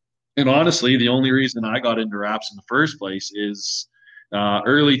honestly, the only reason I got into wraps in the first place is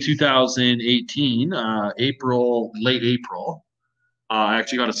early 2018, late April. I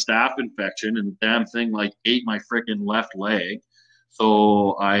actually got a staph infection, and the damn thing like ate my freaking left leg.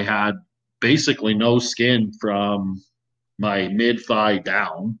 So I had basically no skin from my mid thigh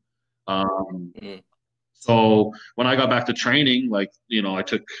down. So when I got back to training, I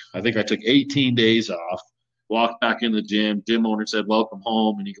think I took 18 days off, walked back in the gym. Gym owner said, welcome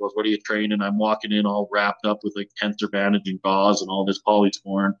home. And he goes, what are you training? I'm walking in all wrapped up with like tensor bandage and gauze and all this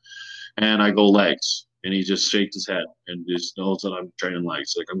polytorn. And I go legs. And he just shakes his head and just knows that I'm training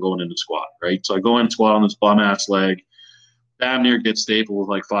legs. Like I'm going into squat, right? So I go in squat on this bum ass leg, damn near get stapled with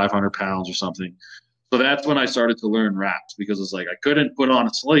like 500 pounds or something. So that's when I started to learn wraps, because it's like I couldn't put on a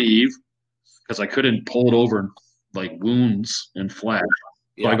sleeve because I couldn't pull it over like wounds and flesh.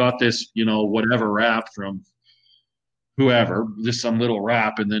 So I got this, whatever wrap from whoever, just some little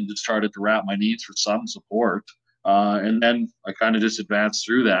wrap, and then just started to wrap my knees for some support. And then I kind of just advanced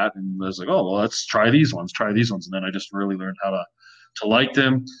through that, and I was like, oh, well, let's try these ones. And then I just really learned how to like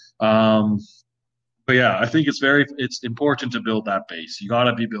them. But yeah, I think it's important to build that base. You got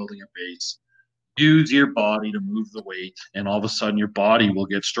to be building a base. Use your body to move the weight, and all of a sudden your body will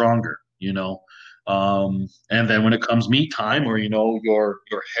get stronger, and then when it comes meet time, or your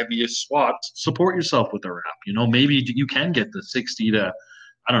heaviest squat, support yourself with a wrap. Maybe you can get the 60 to,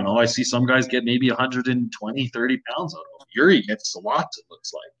 I don't know, I see some guys get maybe 120 30 pounds out of them. Yuri gets a lot, it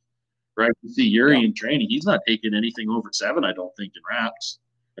looks like, right? You see Yuri in training, he's not taking anything over 7, I don't think, in wraps,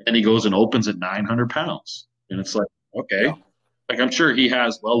 and he goes and opens at 900 pounds, and it's like, okay, like I'm sure he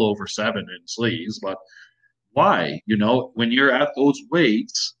has well over 7 in sleeves, but why? When you're at those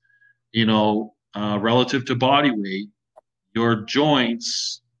weights, relative to body weight, your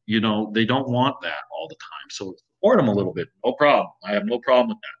joints, they don't want that all the time. So support them a little bit. No problem. I have no problem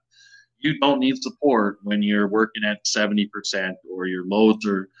with that. You don't need support when you're working at 70% or your loads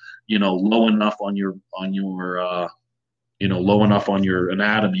are, low enough on your low enough on your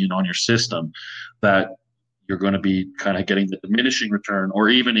anatomy and on your system that you're going to be kind of getting the diminishing return or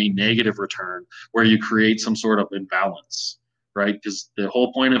even a negative return where you create some sort of imbalance, right? Because the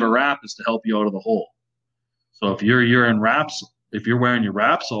whole point of a wrap is to help you out of the hole. So if you're in wraps, if you're wearing your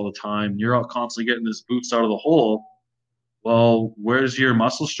wraps all the time, you're all constantly getting this boost out of the hole. Well, where's your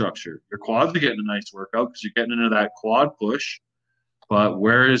muscle structure? Your quads are getting a nice workout because you're getting into that quad push. But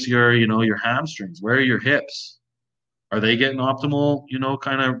where is your hamstrings? Where are your hips? Are they getting optimal,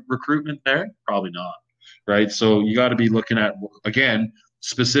 kind of recruitment there? Probably not, right? So you got to be looking at, again,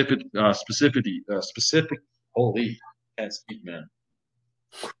 specific. Holy, can't speak, man.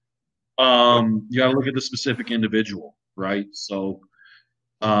 You got to look at the specific individual, right? So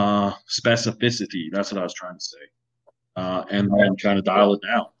specificity, that's what I was trying to say. And then trying to dial it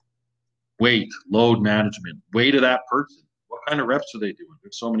down. Weight, load management, weight of that person. What kind of reps are they doing?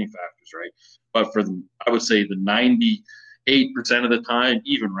 There's so many factors, right? But I would say the 98% of the time,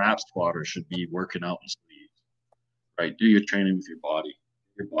 even wrap squatters should be working out in sleeves, right? Do your training with your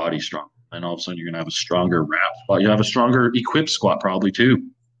body strong. And all of a sudden you're going to have a stronger wrap squat. You have a stronger equipped squat probably too,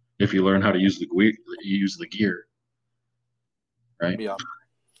 if you learn how to use the gear, right? Yeah.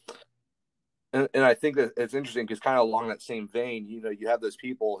 And I think that it's interesting because kind of along that same vein, you have those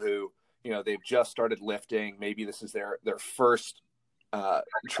people who, they've just started lifting. Maybe this is their first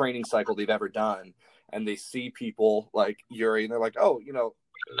training cycle they've ever done. And they see people like Yuri and they're like, oh,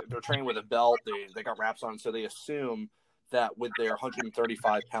 they're training with a belt. They got wraps on. So they assume that with their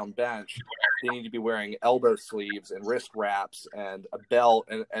 135-pound bench, they need to be wearing elbow sleeves and wrist wraps and a belt.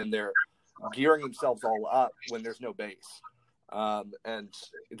 And they're gearing themselves all up when there's no base. and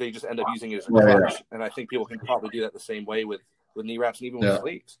they just end up using it as a crutch. Yeah. And I think people can probably do that the same way with knee wraps and even with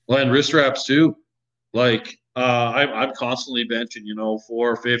sleeves. Well, and wrist wraps too. Like I'm constantly benching,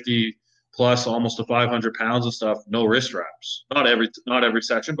 450 plus almost to 500 pounds of stuff, no wrist wraps. Not every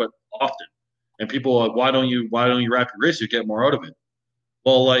section, but often. And people are like, why don't you wrap your wrist? You get more out of it.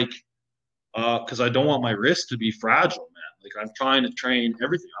 Well, because I don't want my wrist to be fragile, man. Like I'm trying to train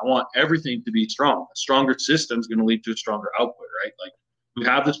everything. I want everything to be strong. A stronger system is going to lead to a stronger output, right? Like we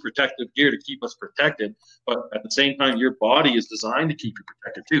have this protective gear to keep us protected, but at the same time, your body is designed to keep you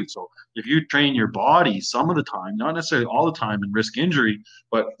protected too. So if you train your body some of the time, not necessarily all the time and risk injury,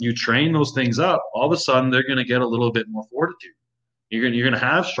 but you train those things up, all of a sudden they're going to get a little bit more fortitude. You're going to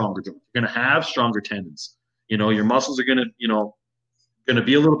have stronger joints. You're going to have stronger tendons. Your muscles are going to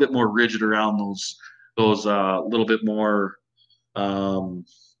be a little bit more rigid around those little bit more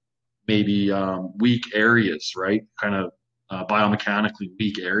maybe weak areas, right? Kind of biomechanically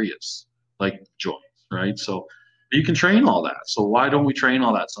weak areas like joints, right? So you can train all that. So why don't we train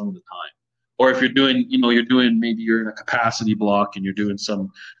all that some of the time? Or if you're doing, maybe you're in a capacity block and you're doing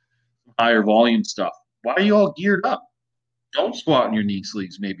some higher volume stuff. Why are you all geared up? Don't squat in your knee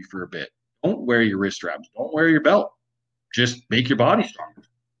sleeves maybe for a bit. Don't wear your wrist straps. Don't wear your belt. Just make your body stronger,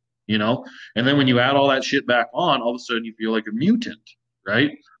 And then when you add all that shit back on, all of a sudden you feel like a mutant,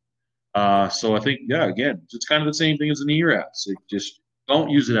 right? So I think, again, it's kind of the same thing as the knee wraps. Like just don't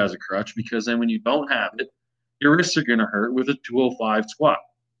use it as a crutch, because then when you don't have it, your wrists are going to hurt with a 205 squat,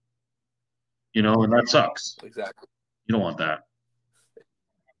 and that sucks. Exactly. You don't want that.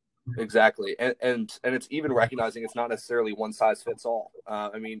 Exactly. And it's even recognizing it's not necessarily one size fits all.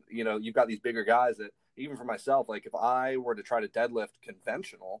 You've got these bigger guys that, even for myself, like if I were to try to deadlift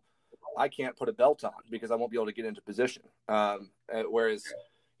conventional, I can't put a belt on because I won't be able to get into position. Whereas,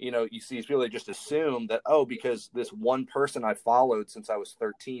 you see these people, they just assume that, because this one person I followed since I was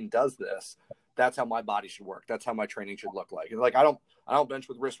 13 does this, that's how my body should work. That's how my training should look like. And like, I don't bench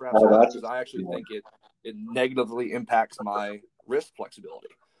with wrist wraps because I actually think it negatively impacts my wrist flexibility.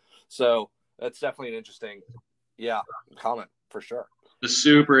 So that's definitely an interesting, comment for sure. The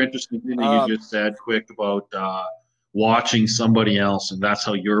super interesting thing that you just said quick about watching somebody else, and that's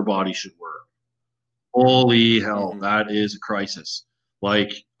how your body should work. Holy hell, that is a crisis.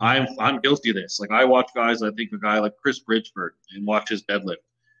 Like I'm guilty of this. Like I watch guys, I think a guy like Chris Bridgeford, and watch his deadlift,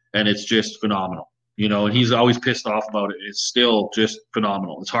 and it's just phenomenal. And he's always pissed off about it. It's still just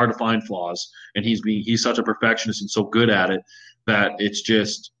phenomenal. It's hard to find flaws, and he's such a perfectionist and so good at it that it's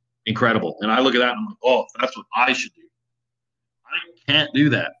just incredible. And I look at that and I'm like, that's what I should do. I can't do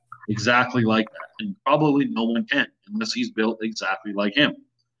that exactly like that. And probably no one can unless he's built exactly like him.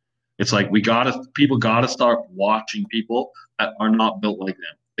 It's like people gotta start watching people that are not built like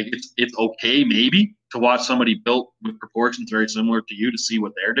them. Like it's okay maybe to watch somebody built with proportions very similar to you to see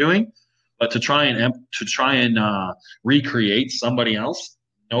what they're doing, but to try and recreate somebody else,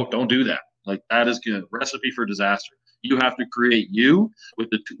 no, don't do that. Like that is a recipe for disaster. You have to create you with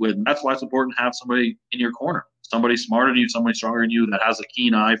that's why it's important to have somebody in your corner, somebody smarter than you, somebody stronger than you that has a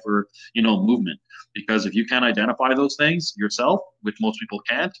keen eye for, movement. Because if you can't identify those things yourself, which most people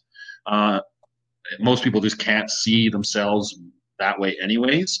can't, most people just can't see themselves that way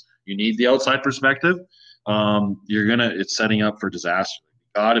anyways. You need the outside perspective. It's setting up for disaster.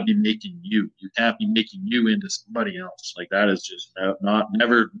 You gotta be making you. You can't be making you into somebody else. Like that is just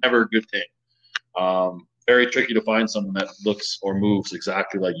never a good thing. Very tricky to find someone that looks or moves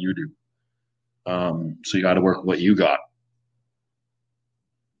exactly like you do. So you got to work with what you got.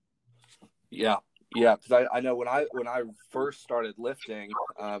 Yeah, because I know when I first started lifting,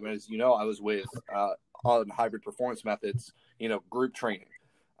 as you know, I was with on Hybrid Performance Methods, group training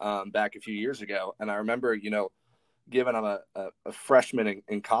back a few years ago, and I remember, given I'm a freshman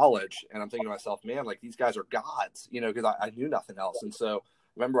in college, and I'm thinking to myself, man, like these guys are gods, because I knew nothing else, and so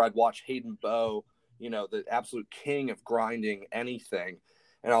remember I'd watch Hayden Bowe, the absolute king of grinding anything.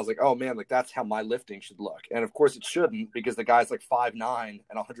 And I was like, oh man, like that's how my lifting should look. And of course it shouldn't, because the guy's like 5'9" and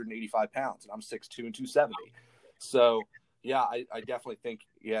 185 pounds and I'm 6'2" and 270. So yeah, I definitely think,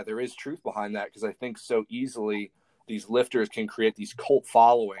 there is truth behind that, because I think so easily these lifters can create these cult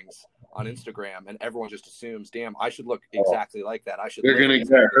followings on Instagram, and everyone just assumes, damn, I should look exactly like that. You're going to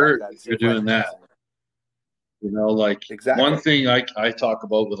get hurt if you're doing that. Exactly. One thing I talk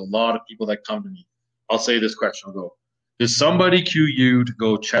about with a lot of people that come to me, I'll say this question, I'll go, does somebody cue you to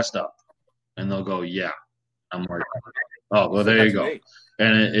go chest up? And they'll go, yeah. I'm like, oh, well, there you go.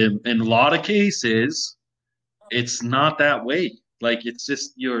 And in a lot of cases, it's not that way. Like, it's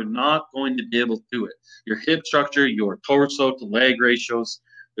just, you're not going to be able to do it. Your hip structure, your torso to leg ratios,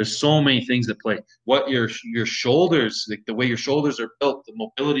 There's so many things that play. What your shoulders, like the way your shoulders are built, the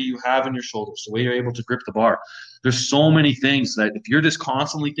mobility you have in your shoulders, the way you're able to grip the bar. There's so many things that if you're just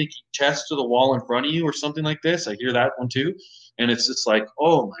constantly thinking chest to the wall in front of you or something like this, I hear that one too. And it's just like,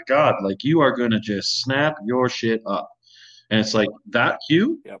 oh my God, like you are going to just snap your shit up. And it's like that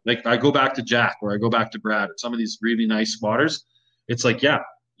cue, like I go back to Jack or I go back to Brad or some of these really nice spotters. It's like, yeah,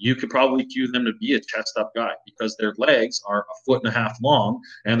 you could probably cue them to be a chest up guy because their legs are 1.5 feet long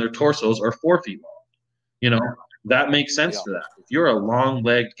and their torsos are 4 feet long. You know, that makes sense for that. If you're a long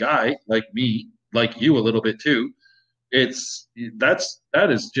legged guy like me, like you a little bit too, that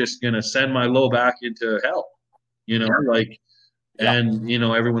is just going to send my low back into hell, you know, like, and, you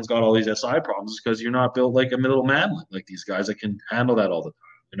know, everyone's got all these SI problems because you're not built like a middle man like these guys that can handle that all the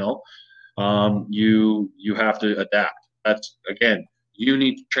time, you know? You have to adapt. That's, again, you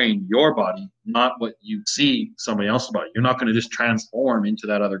need to train your body, not what you see somebody else's body. You're not going to just transform into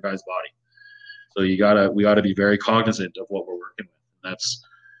that other guy's body. So we gotta be very cognizant of what we're working with. And that's,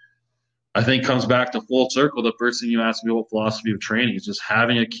 I think, comes back to full circle. The first thing you asked me about philosophy of training is just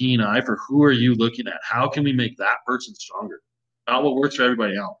having a keen eye for who are you looking at? How can we make that person stronger? Not what works for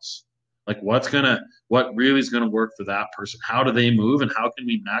everybody else. Like what really is gonna work for that person? How do they move, and how can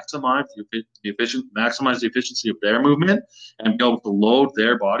we maximize the efficiency of their movement and be able to load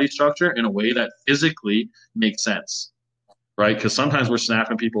their body structure in a way that physically makes sense, right? Because sometimes we're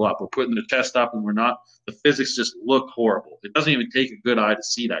snapping people up, we're putting their chest up, and we're not. The physics just look horrible. It doesn't even take a good eye to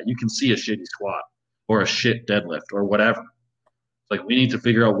see that. You can see a shitty squat or a shit deadlift or whatever. Like we need to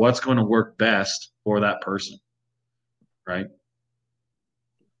figure out what's going to work best for that person, right?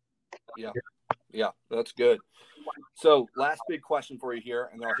 Yeah, that's good. So last big question for you here,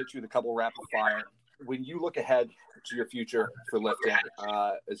 and then I'll hit you with a couple rapid fire. When you look ahead to your future for lifting,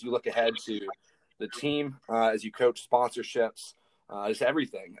 as you look ahead to the team, as you coach sponsorships, just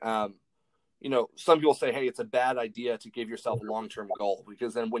everything, you know, some people say, hey, it's a bad idea to give yourself a long-term goal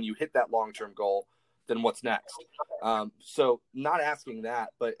because then when you hit that long-term goal, then what's next? So not asking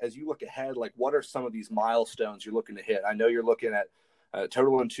that, but as you look ahead, like what are some of these milestones you're looking to hit? I know you're looking at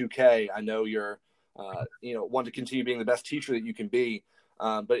total in 2K. I know you're, want to continue being the best teacher that you can be.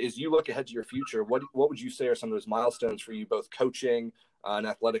 But as you look ahead to your future, what would you say are some of those milestones for you, both coaching and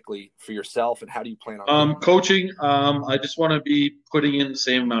athletically for yourself, and how do you plan on coaching? I just want to be putting in the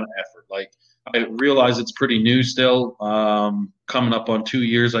same amount of effort. Like I realize it's pretty new still, coming up on 2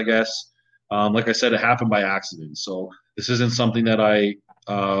 years, I guess. Like I said, it happened by accident. So this isn't something that I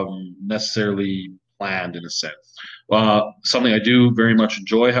necessarily planned in a sense. Something I do very much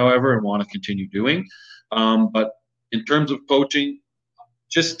enjoy, however, and want to continue doing. But in terms of coaching,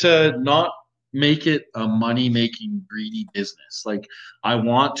 just to not make it a money-making, greedy business. Like I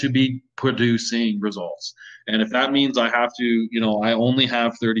want to be producing results. And if that means I have to, you know, I only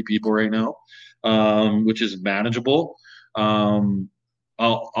have 30 people right now, which is manageable.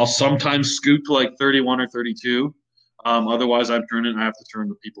 I'll sometimes scoot to like 31 or 32. Otherwise, I have to turn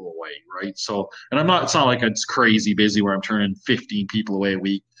the people away, right? So, and it's not like it's crazy busy where I'm turning 15 people away a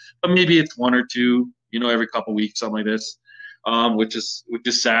week, but maybe it's 1 or 2, you know, every couple of weeks, something like this, which is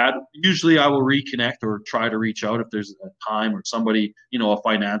sad. Usually I will reconnect or try to reach out if there's a time or somebody, you know, a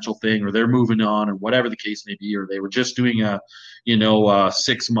financial thing or they're moving on or whatever the case may be, or they were just doing a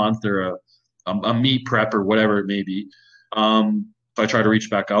 6-month or a meet prep or whatever it may be. If I try to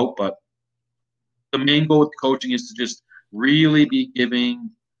reach back out, but the main goal with coaching is to just really be giving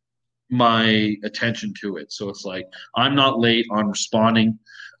my attention to it. So it's like I'm not late on responding.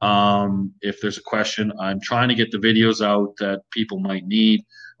 If there's a question, I'm trying to get the videos out that people might need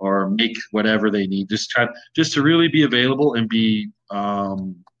or make whatever they need. Just to really be available and be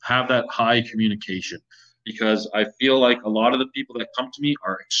have that high communication, because I feel like a lot of the people that come to me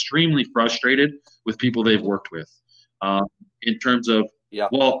are extremely frustrated with people they've worked with. In terms of,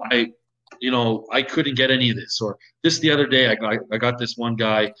 well, I couldn't get any of this. Or the other day, I got this one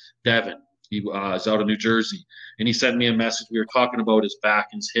guy, Devin. He is out of New Jersey, and he sent me a message. We were talking about his back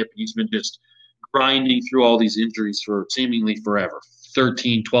and his hip. And he's been just grinding through all these injuries for seemingly forever,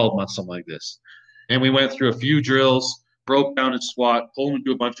 13, 12 months, something like this. And we went through a few drills, broke down his squat, pulled him to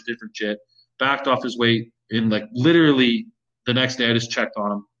do a bunch of different shit, backed off his weight, and like literally the next day I just checked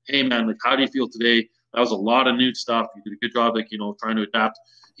on him. Hey man, like how do you feel today? That was a lot of new stuff. You did a good job, trying to adapt.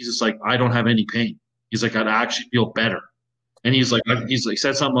 He's just like, I don't have any pain. He's like, I'd actually feel better. And he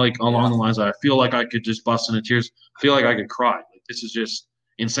said something like along the lines of, I feel like I could just bust into tears. I feel like I could cry. Like, this is just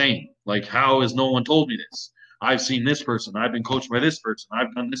insane. Like, how has no one told me this? I've seen this person. I've been coached by this person.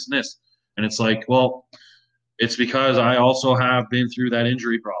 I've done this and this. And it's like, well, it's because I also have been through that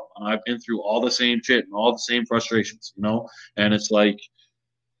injury problem. I've been through all the same shit and all the same frustrations, And it's like,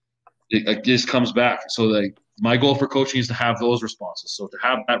 it just comes back. So like my goal for coaching is to have those responses. So to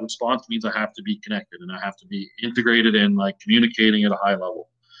have that response means I have to be connected and I have to be integrated in like communicating at a high level,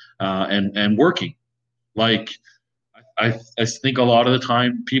 and working. Like I think a lot of the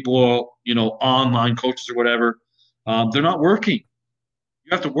time people, online coaches or whatever, they're not working.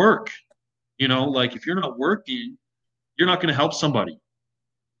 You have to work. Like if you're not working, you're not going to help somebody.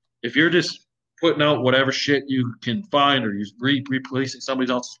 If you're just putting out whatever shit you can find, or you're replacing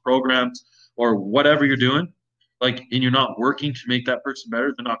somebody else's programs or whatever you're doing, like, and you're not working to make that person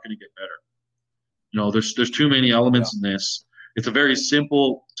better, they're not going to get better. There's too many elements in this. It's a very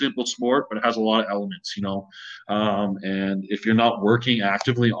simple sport, but it has a lot of elements, and if you're not working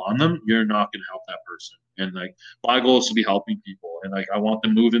actively on them, you're not going to help that person. And like my goal is to be helping people, and like I want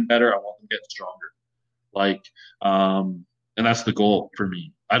them moving better. I want them getting stronger. Like, and that's the goal for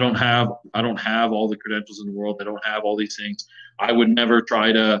me. I don't have all the credentials in the world. I don't have all these things. I would never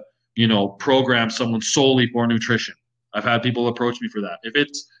try to, program someone solely for nutrition. I've had people approach me for that. If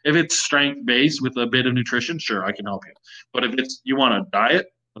it's strength based with a bit of nutrition, sure, I can help you. But if it's you want a diet,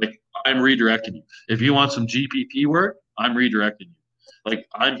 like I'm redirecting you. If you want some GPP work, I'm redirecting you. Like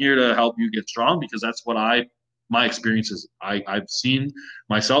I'm here to help you get strong because that's what my experiences. I've seen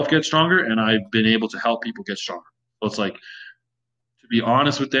myself get stronger and I've been able to help people get stronger. So it's like to be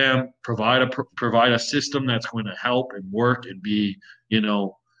honest with them, provide a system that's going to help and work and be,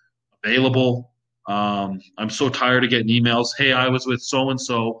 available. I'm so tired of getting emails. Hey, I was with so and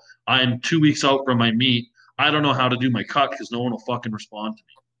so. I'm 2 weeks out from my meet. I don't know how to do my cut because no one will fucking respond to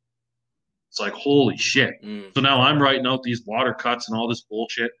me. It's like, holy shit. So now I'm writing out these water cuts and all this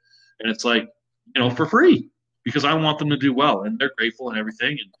bullshit. And it's like, for free because I want them to do well and they're grateful and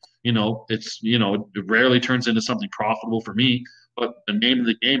everything. And, it rarely turns into something profitable for me, but the name of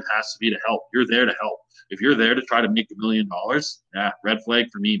the game has to be to help. You're there to help. If you're there to try to make $1 million, red flag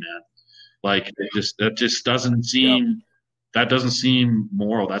for me, man. Like that just doesn't seem, that doesn't seem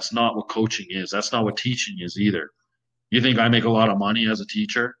moral. That's not what coaching is. That's not what teaching is either. You think I make a lot of money as a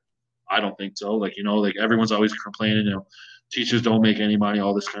teacher? I don't think so. Like, like everyone's always complaining, teachers don't make any money,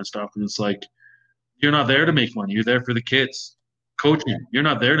 all this kind of stuff. And it's like, you're not there to make money. You're there for the kids. Coaching, you're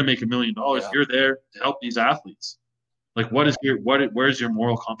not there to make $1 million. You're there to help these athletes. Like, where's your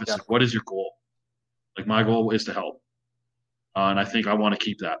moral compass? Like, what is your goal? Like, my goal is to help. And I think I want to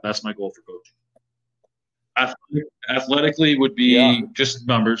keep that. That's my goal for coaching. Athletically would be just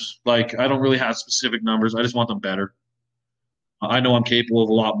numbers. Like, I don't really have specific numbers. I just want them better. I know I'm capable of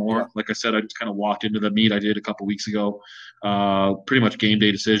a lot more. Like I said, I just kind of walked into the meet I did a couple weeks ago. Pretty much game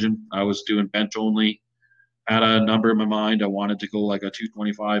day decision. I was doing bench only. Had a number in my mind. I wanted to go like a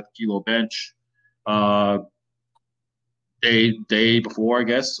 225 kilo bench. Day before, I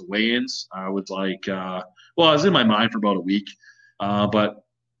guess, weigh-ins. I was like, I was in my mind for about a week, but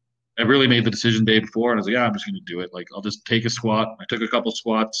I really made the decision day before, and I was like, yeah, I'm just going to do it. Like, I'll just take a squat. I took a couple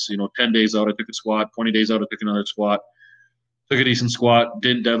squats. 10 days out, I took a squat. 20 days out, I took another squat. Took a decent squat,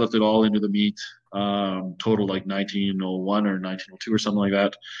 didn't deadlift at all into the meet. Total like 1901 or 1902 or something like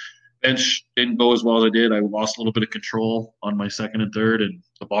that. Bench didn't go as well as I did. I lost a little bit of control on my second and third, and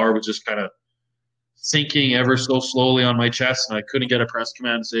the bar was just kind of sinking ever so slowly on my chest, and I couldn't get a press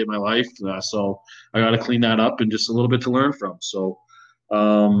command to save my life. So I got to clean that up and just a little bit to learn from. So,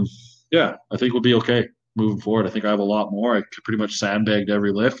 I think we'll be okay moving forward. I think I have a lot more. I pretty much sandbagged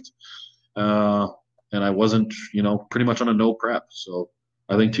every lift. And I wasn't, pretty much on a no prep. So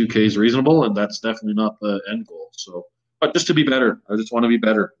I think 2K is reasonable, and that's definitely not the end goal. So, but just to be better, I just want to be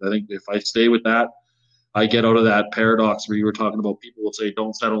better. I think if I stay with that, I get out of that paradox where you were talking about people will say,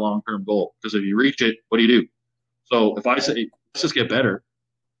 don't set a long-term goal. Because if you reach it, what do you do? So if I say, let's just get better,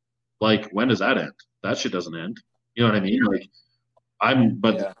 like, when does that end? That shit doesn't end. You know what I mean? Like,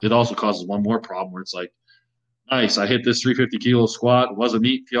 it also causes one more problem where it's like, nice, I hit this 350 kilo squat, was a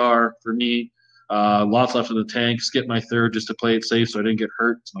meet PR for me. Lots left in the tank, skipped my third just to play it safe so I didn't get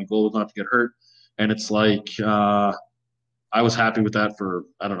hurt. So my goal was not to get hurt. And it's like, I was happy with that for,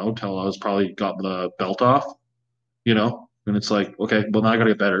 I don't know, till I was probably got the belt off, and it's like, okay, well, now I got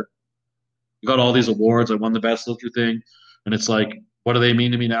to get better. I got all these awards. I won the best lifter thing. And it's like, what do they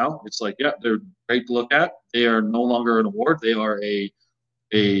mean to me now? It's like, yeah, they're great to look at. They are no longer an award. They are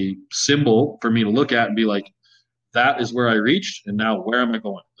a symbol for me to look at and be like, that is where I reached. And now where am I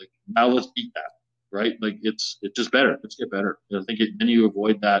going? Like, now let's beat that. Right? Like it's just better. Let's get better. I think then you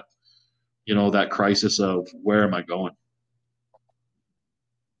avoid that, that crisis of where am I going?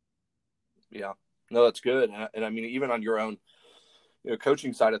 Yeah, no, that's good. And I mean, even on your own,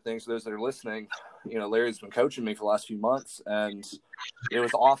 coaching side of things, those that are listening, Larry's been coaching me for the last few months, and it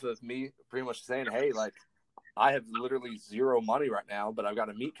was off of me pretty much saying, hey, like, I have literally zero money right now, but I've got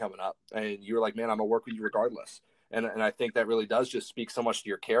a meet coming up. And you were like, man, I'm going to work with you regardless. And I think that really does just speak so much to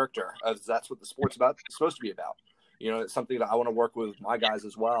your character, as that's what the sport's supposed to be about. It's something that I want to work with my guys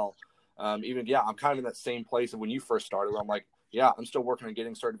as well. I'm kind of in that same place of when you first started, where I'm like, yeah, I'm still working on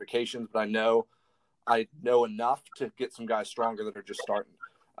getting certifications, but I know enough to get some guys stronger that are just starting.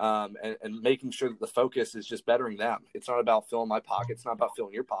 And making sure that the focus is just bettering them. It's not about filling my pocket. It's not about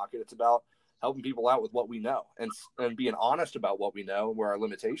filling your pocket. It's about helping people out with what we know and being honest about what we know and where our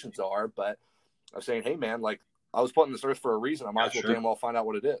limitations are. But I'm saying, hey, man, like, I was put in this earth for a reason. I might as well damn well find out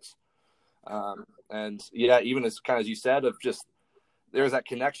what it is. Even as you said, of just there's that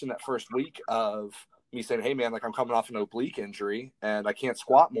connection that first week of me saying, hey, man, like, I'm coming off an oblique injury and I can't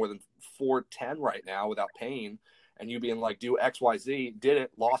squat more than 410 right now without pain. And you being like, do X, Y, Z, did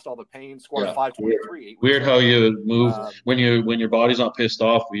it, lost all the pain, scored 523. Weird how you move when your body's not pissed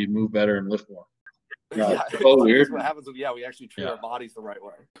off. We move better and lift more. Weird. That's what happens when we actually treat our bodies the right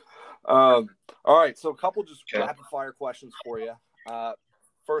way. All right, so a couple just rapid fire questions for you.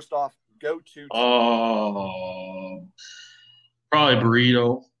 First off, go to probably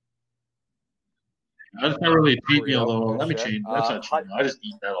burrito. That's not really a cheat meal though. Let me change. That's not cheat meal. I just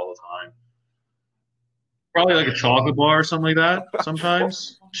eat that all the time. Probably like a chocolate bar or something like that.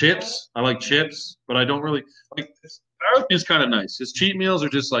 Sometimes chips. I like chips, but I don't really like. It's kind of nice. His cheat meals are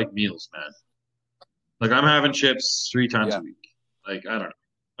just like meals, man. Like, I'm having chips 3 times a week. Like, I don't know.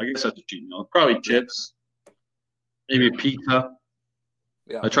 I guess that's a cheat meal. Probably chips. Maybe a pizza.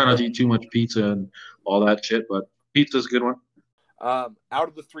 Yeah. I try not to eat too much pizza and all that shit, but pizza's a good one. Out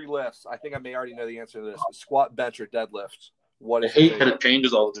of the 3 lifts, I think I may already know the answer to this. Squat, bench, or deadlift? I hate that it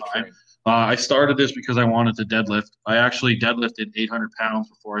changes all the time. I started this because I wanted to deadlift. I actually deadlifted 800 pounds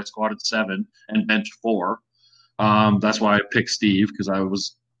before I squatted 7 and benched 4. That's why I picked Steve, because I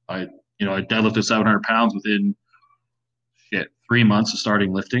deadlifted 700 pounds within 3 months of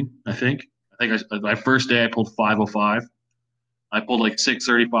starting lifting. I think my first day I pulled 505. I pulled like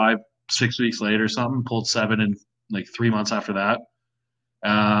 635 6 weeks later or something. Pulled 7 in like 3 months after that.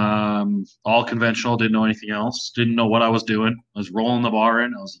 All conventional, didn't know anything else, didn't know what I was doing. I was rolling the bar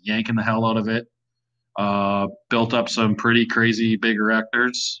in, I was yanking the hell out of it. Built up some pretty crazy big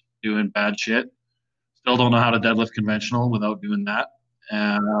erectors, doing bad shit. Still don't know how to deadlift conventional without doing that.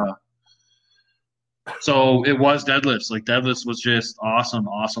 And so it was deadlifts. Like, deadlifts was just awesome.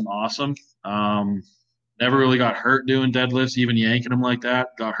 Never really got hurt doing deadlifts, even yanking them like that.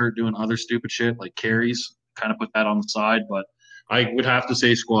 Got hurt doing other stupid shit like carries. Kind of put that on the side, but I would have to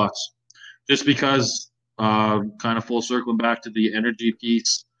say squats, just because, kind of full circling back to the energy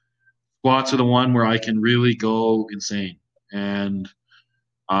piece, squats are the one where I can really go insane. And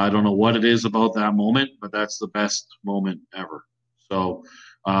I don't know what it is about that moment, but that's the best moment ever. So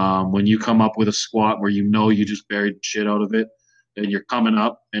when you come up with a squat where you just buried shit out of it, and you're coming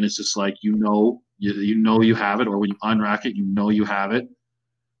up and it's just like, you have it, or when you unrack it, you have it.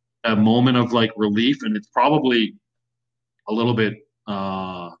 A moment of like relief, and it's probably a little bit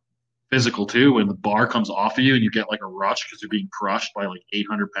physical too, when the bar comes off of you and you get like a rush because you're being crushed by like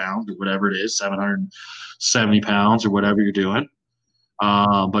 800 pounds or whatever it is, 770 pounds or whatever you're doing.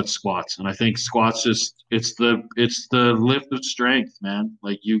 But squats, and I think squats it's the lift of strength, man.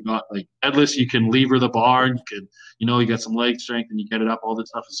 Like, you got like deadlifts, you can lever the bar and you get some leg strength and you get it up. All this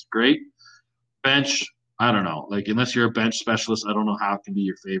stuff is great. Bench, I don't know. Like, unless you're a bench specialist, I don't know how it can be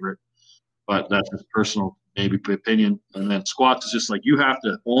your favorite. But that's just personal, maybe, opinion. And then squats is just like, you have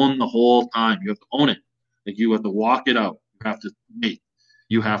to own the whole time. You have to own it. Like, you have to walk it out. You have to wait.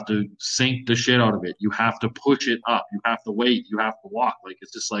 You have to sink the shit out of it. You have to push it up. You have to wait. You have to walk. Like,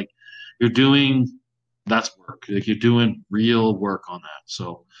 it's just like that's work. Like, you're doing real work on that.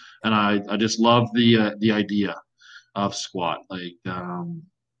 So, and I just love the idea of squat. Like,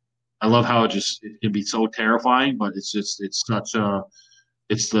 I love how it can be so terrifying, but it's a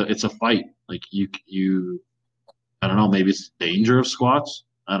fight. Like, I don't know, maybe it's the danger of squats.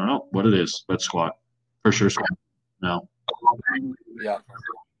 I don't know what it is, but squat for sure. Squat. No. Yeah.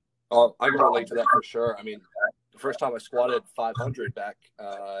 I can relate to that for sure. I mean, the first time I squatted 500 back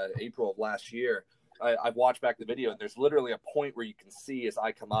April of last year, I've watched back the video, and there's literally a point where you can see as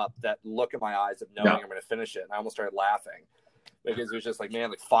I come up that look in my eyes of knowing I'm going to finish it. And I almost started laughing, because it was just like, man,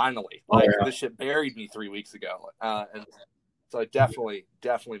 like, finally, this shit buried me 3 weeks ago. And so I definitely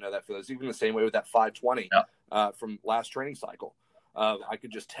know that feeling. It's even the same way with that 520 from last training cycle. I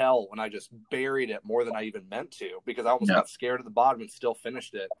could just tell when I just buried it more than I even meant to, because I almost got scared at the bottom and still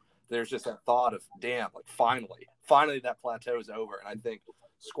finished it. There's just that thought of, damn, like, finally that plateau is over. And I think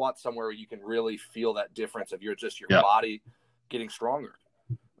squat's somewhere where you can really feel that difference of your body getting stronger.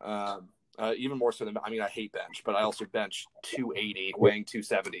 even more so than, I mean, I hate bench, but I also bench 280, weighing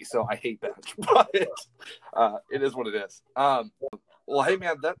 270. So I hate bench, but it is what it is. Well, hey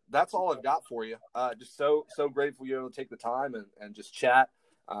man, that's all I've got for you. Just so grateful you're able to take the time and just chat,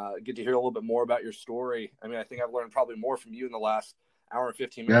 get to hear a little bit more about your story. I mean, I think I've learned probably more from you in the last hour and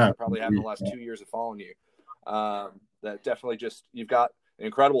 15 minutes than I probably have in the last 2 years of following you. That definitely you've got an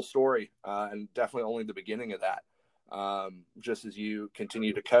incredible story, and definitely only the beginning of that. Just as you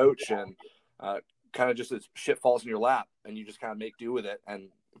continue to coach and kind of just as shit falls in your lap and you just kind of make do with it and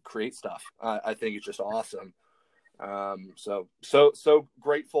create stuff. I think it's just awesome. So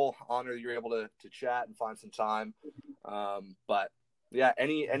grateful, honored that you're able to chat and find some time. But yeah,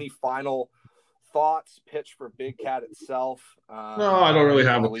 any final thoughts, pitch for Big Cat itself? No, I don't really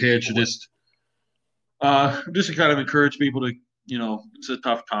have a pitch. Just to kind of encourage people to, it's a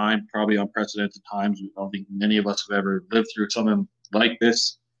tough time, probably unprecedented times. I don't think many of us have ever lived through something like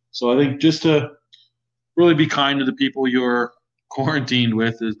this. So I think just to really be kind to the people you're quarantined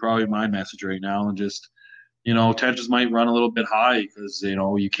with is probably my message right now. And just, tensions might run a little bit high because,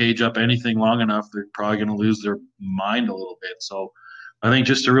 you cage up anything long enough, they're probably going to lose their mind a little bit. So I think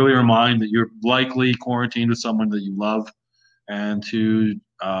just to really remind that you're likely quarantined with someone that you love, and to,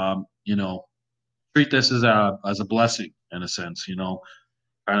 treat this as a blessing in a sense,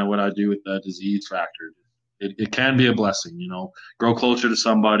 kind of what I do with the disease factor. It can be a blessing, grow closer to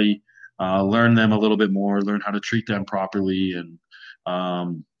somebody, learn them a little bit more, learn how to treat them properly, and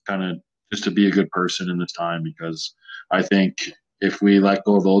kind of just to be a good person in this time, because I think if we let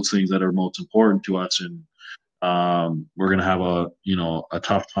go of those things that are most important to us, and we're going to have a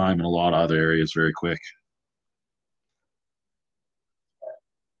tough time in a lot of other areas very quick.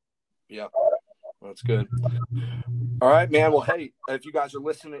 Yeah. That's good. All right, man. Well, hey, if you guys are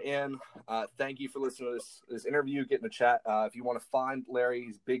listening in, thank you for listening to this interview, getting to chat. If you want to find Larry,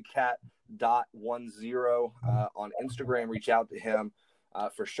 he's bigcat.10 on Instagram. Reach out to him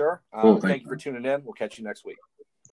for sure. Cool, thank you for tuning in. We'll catch you next week.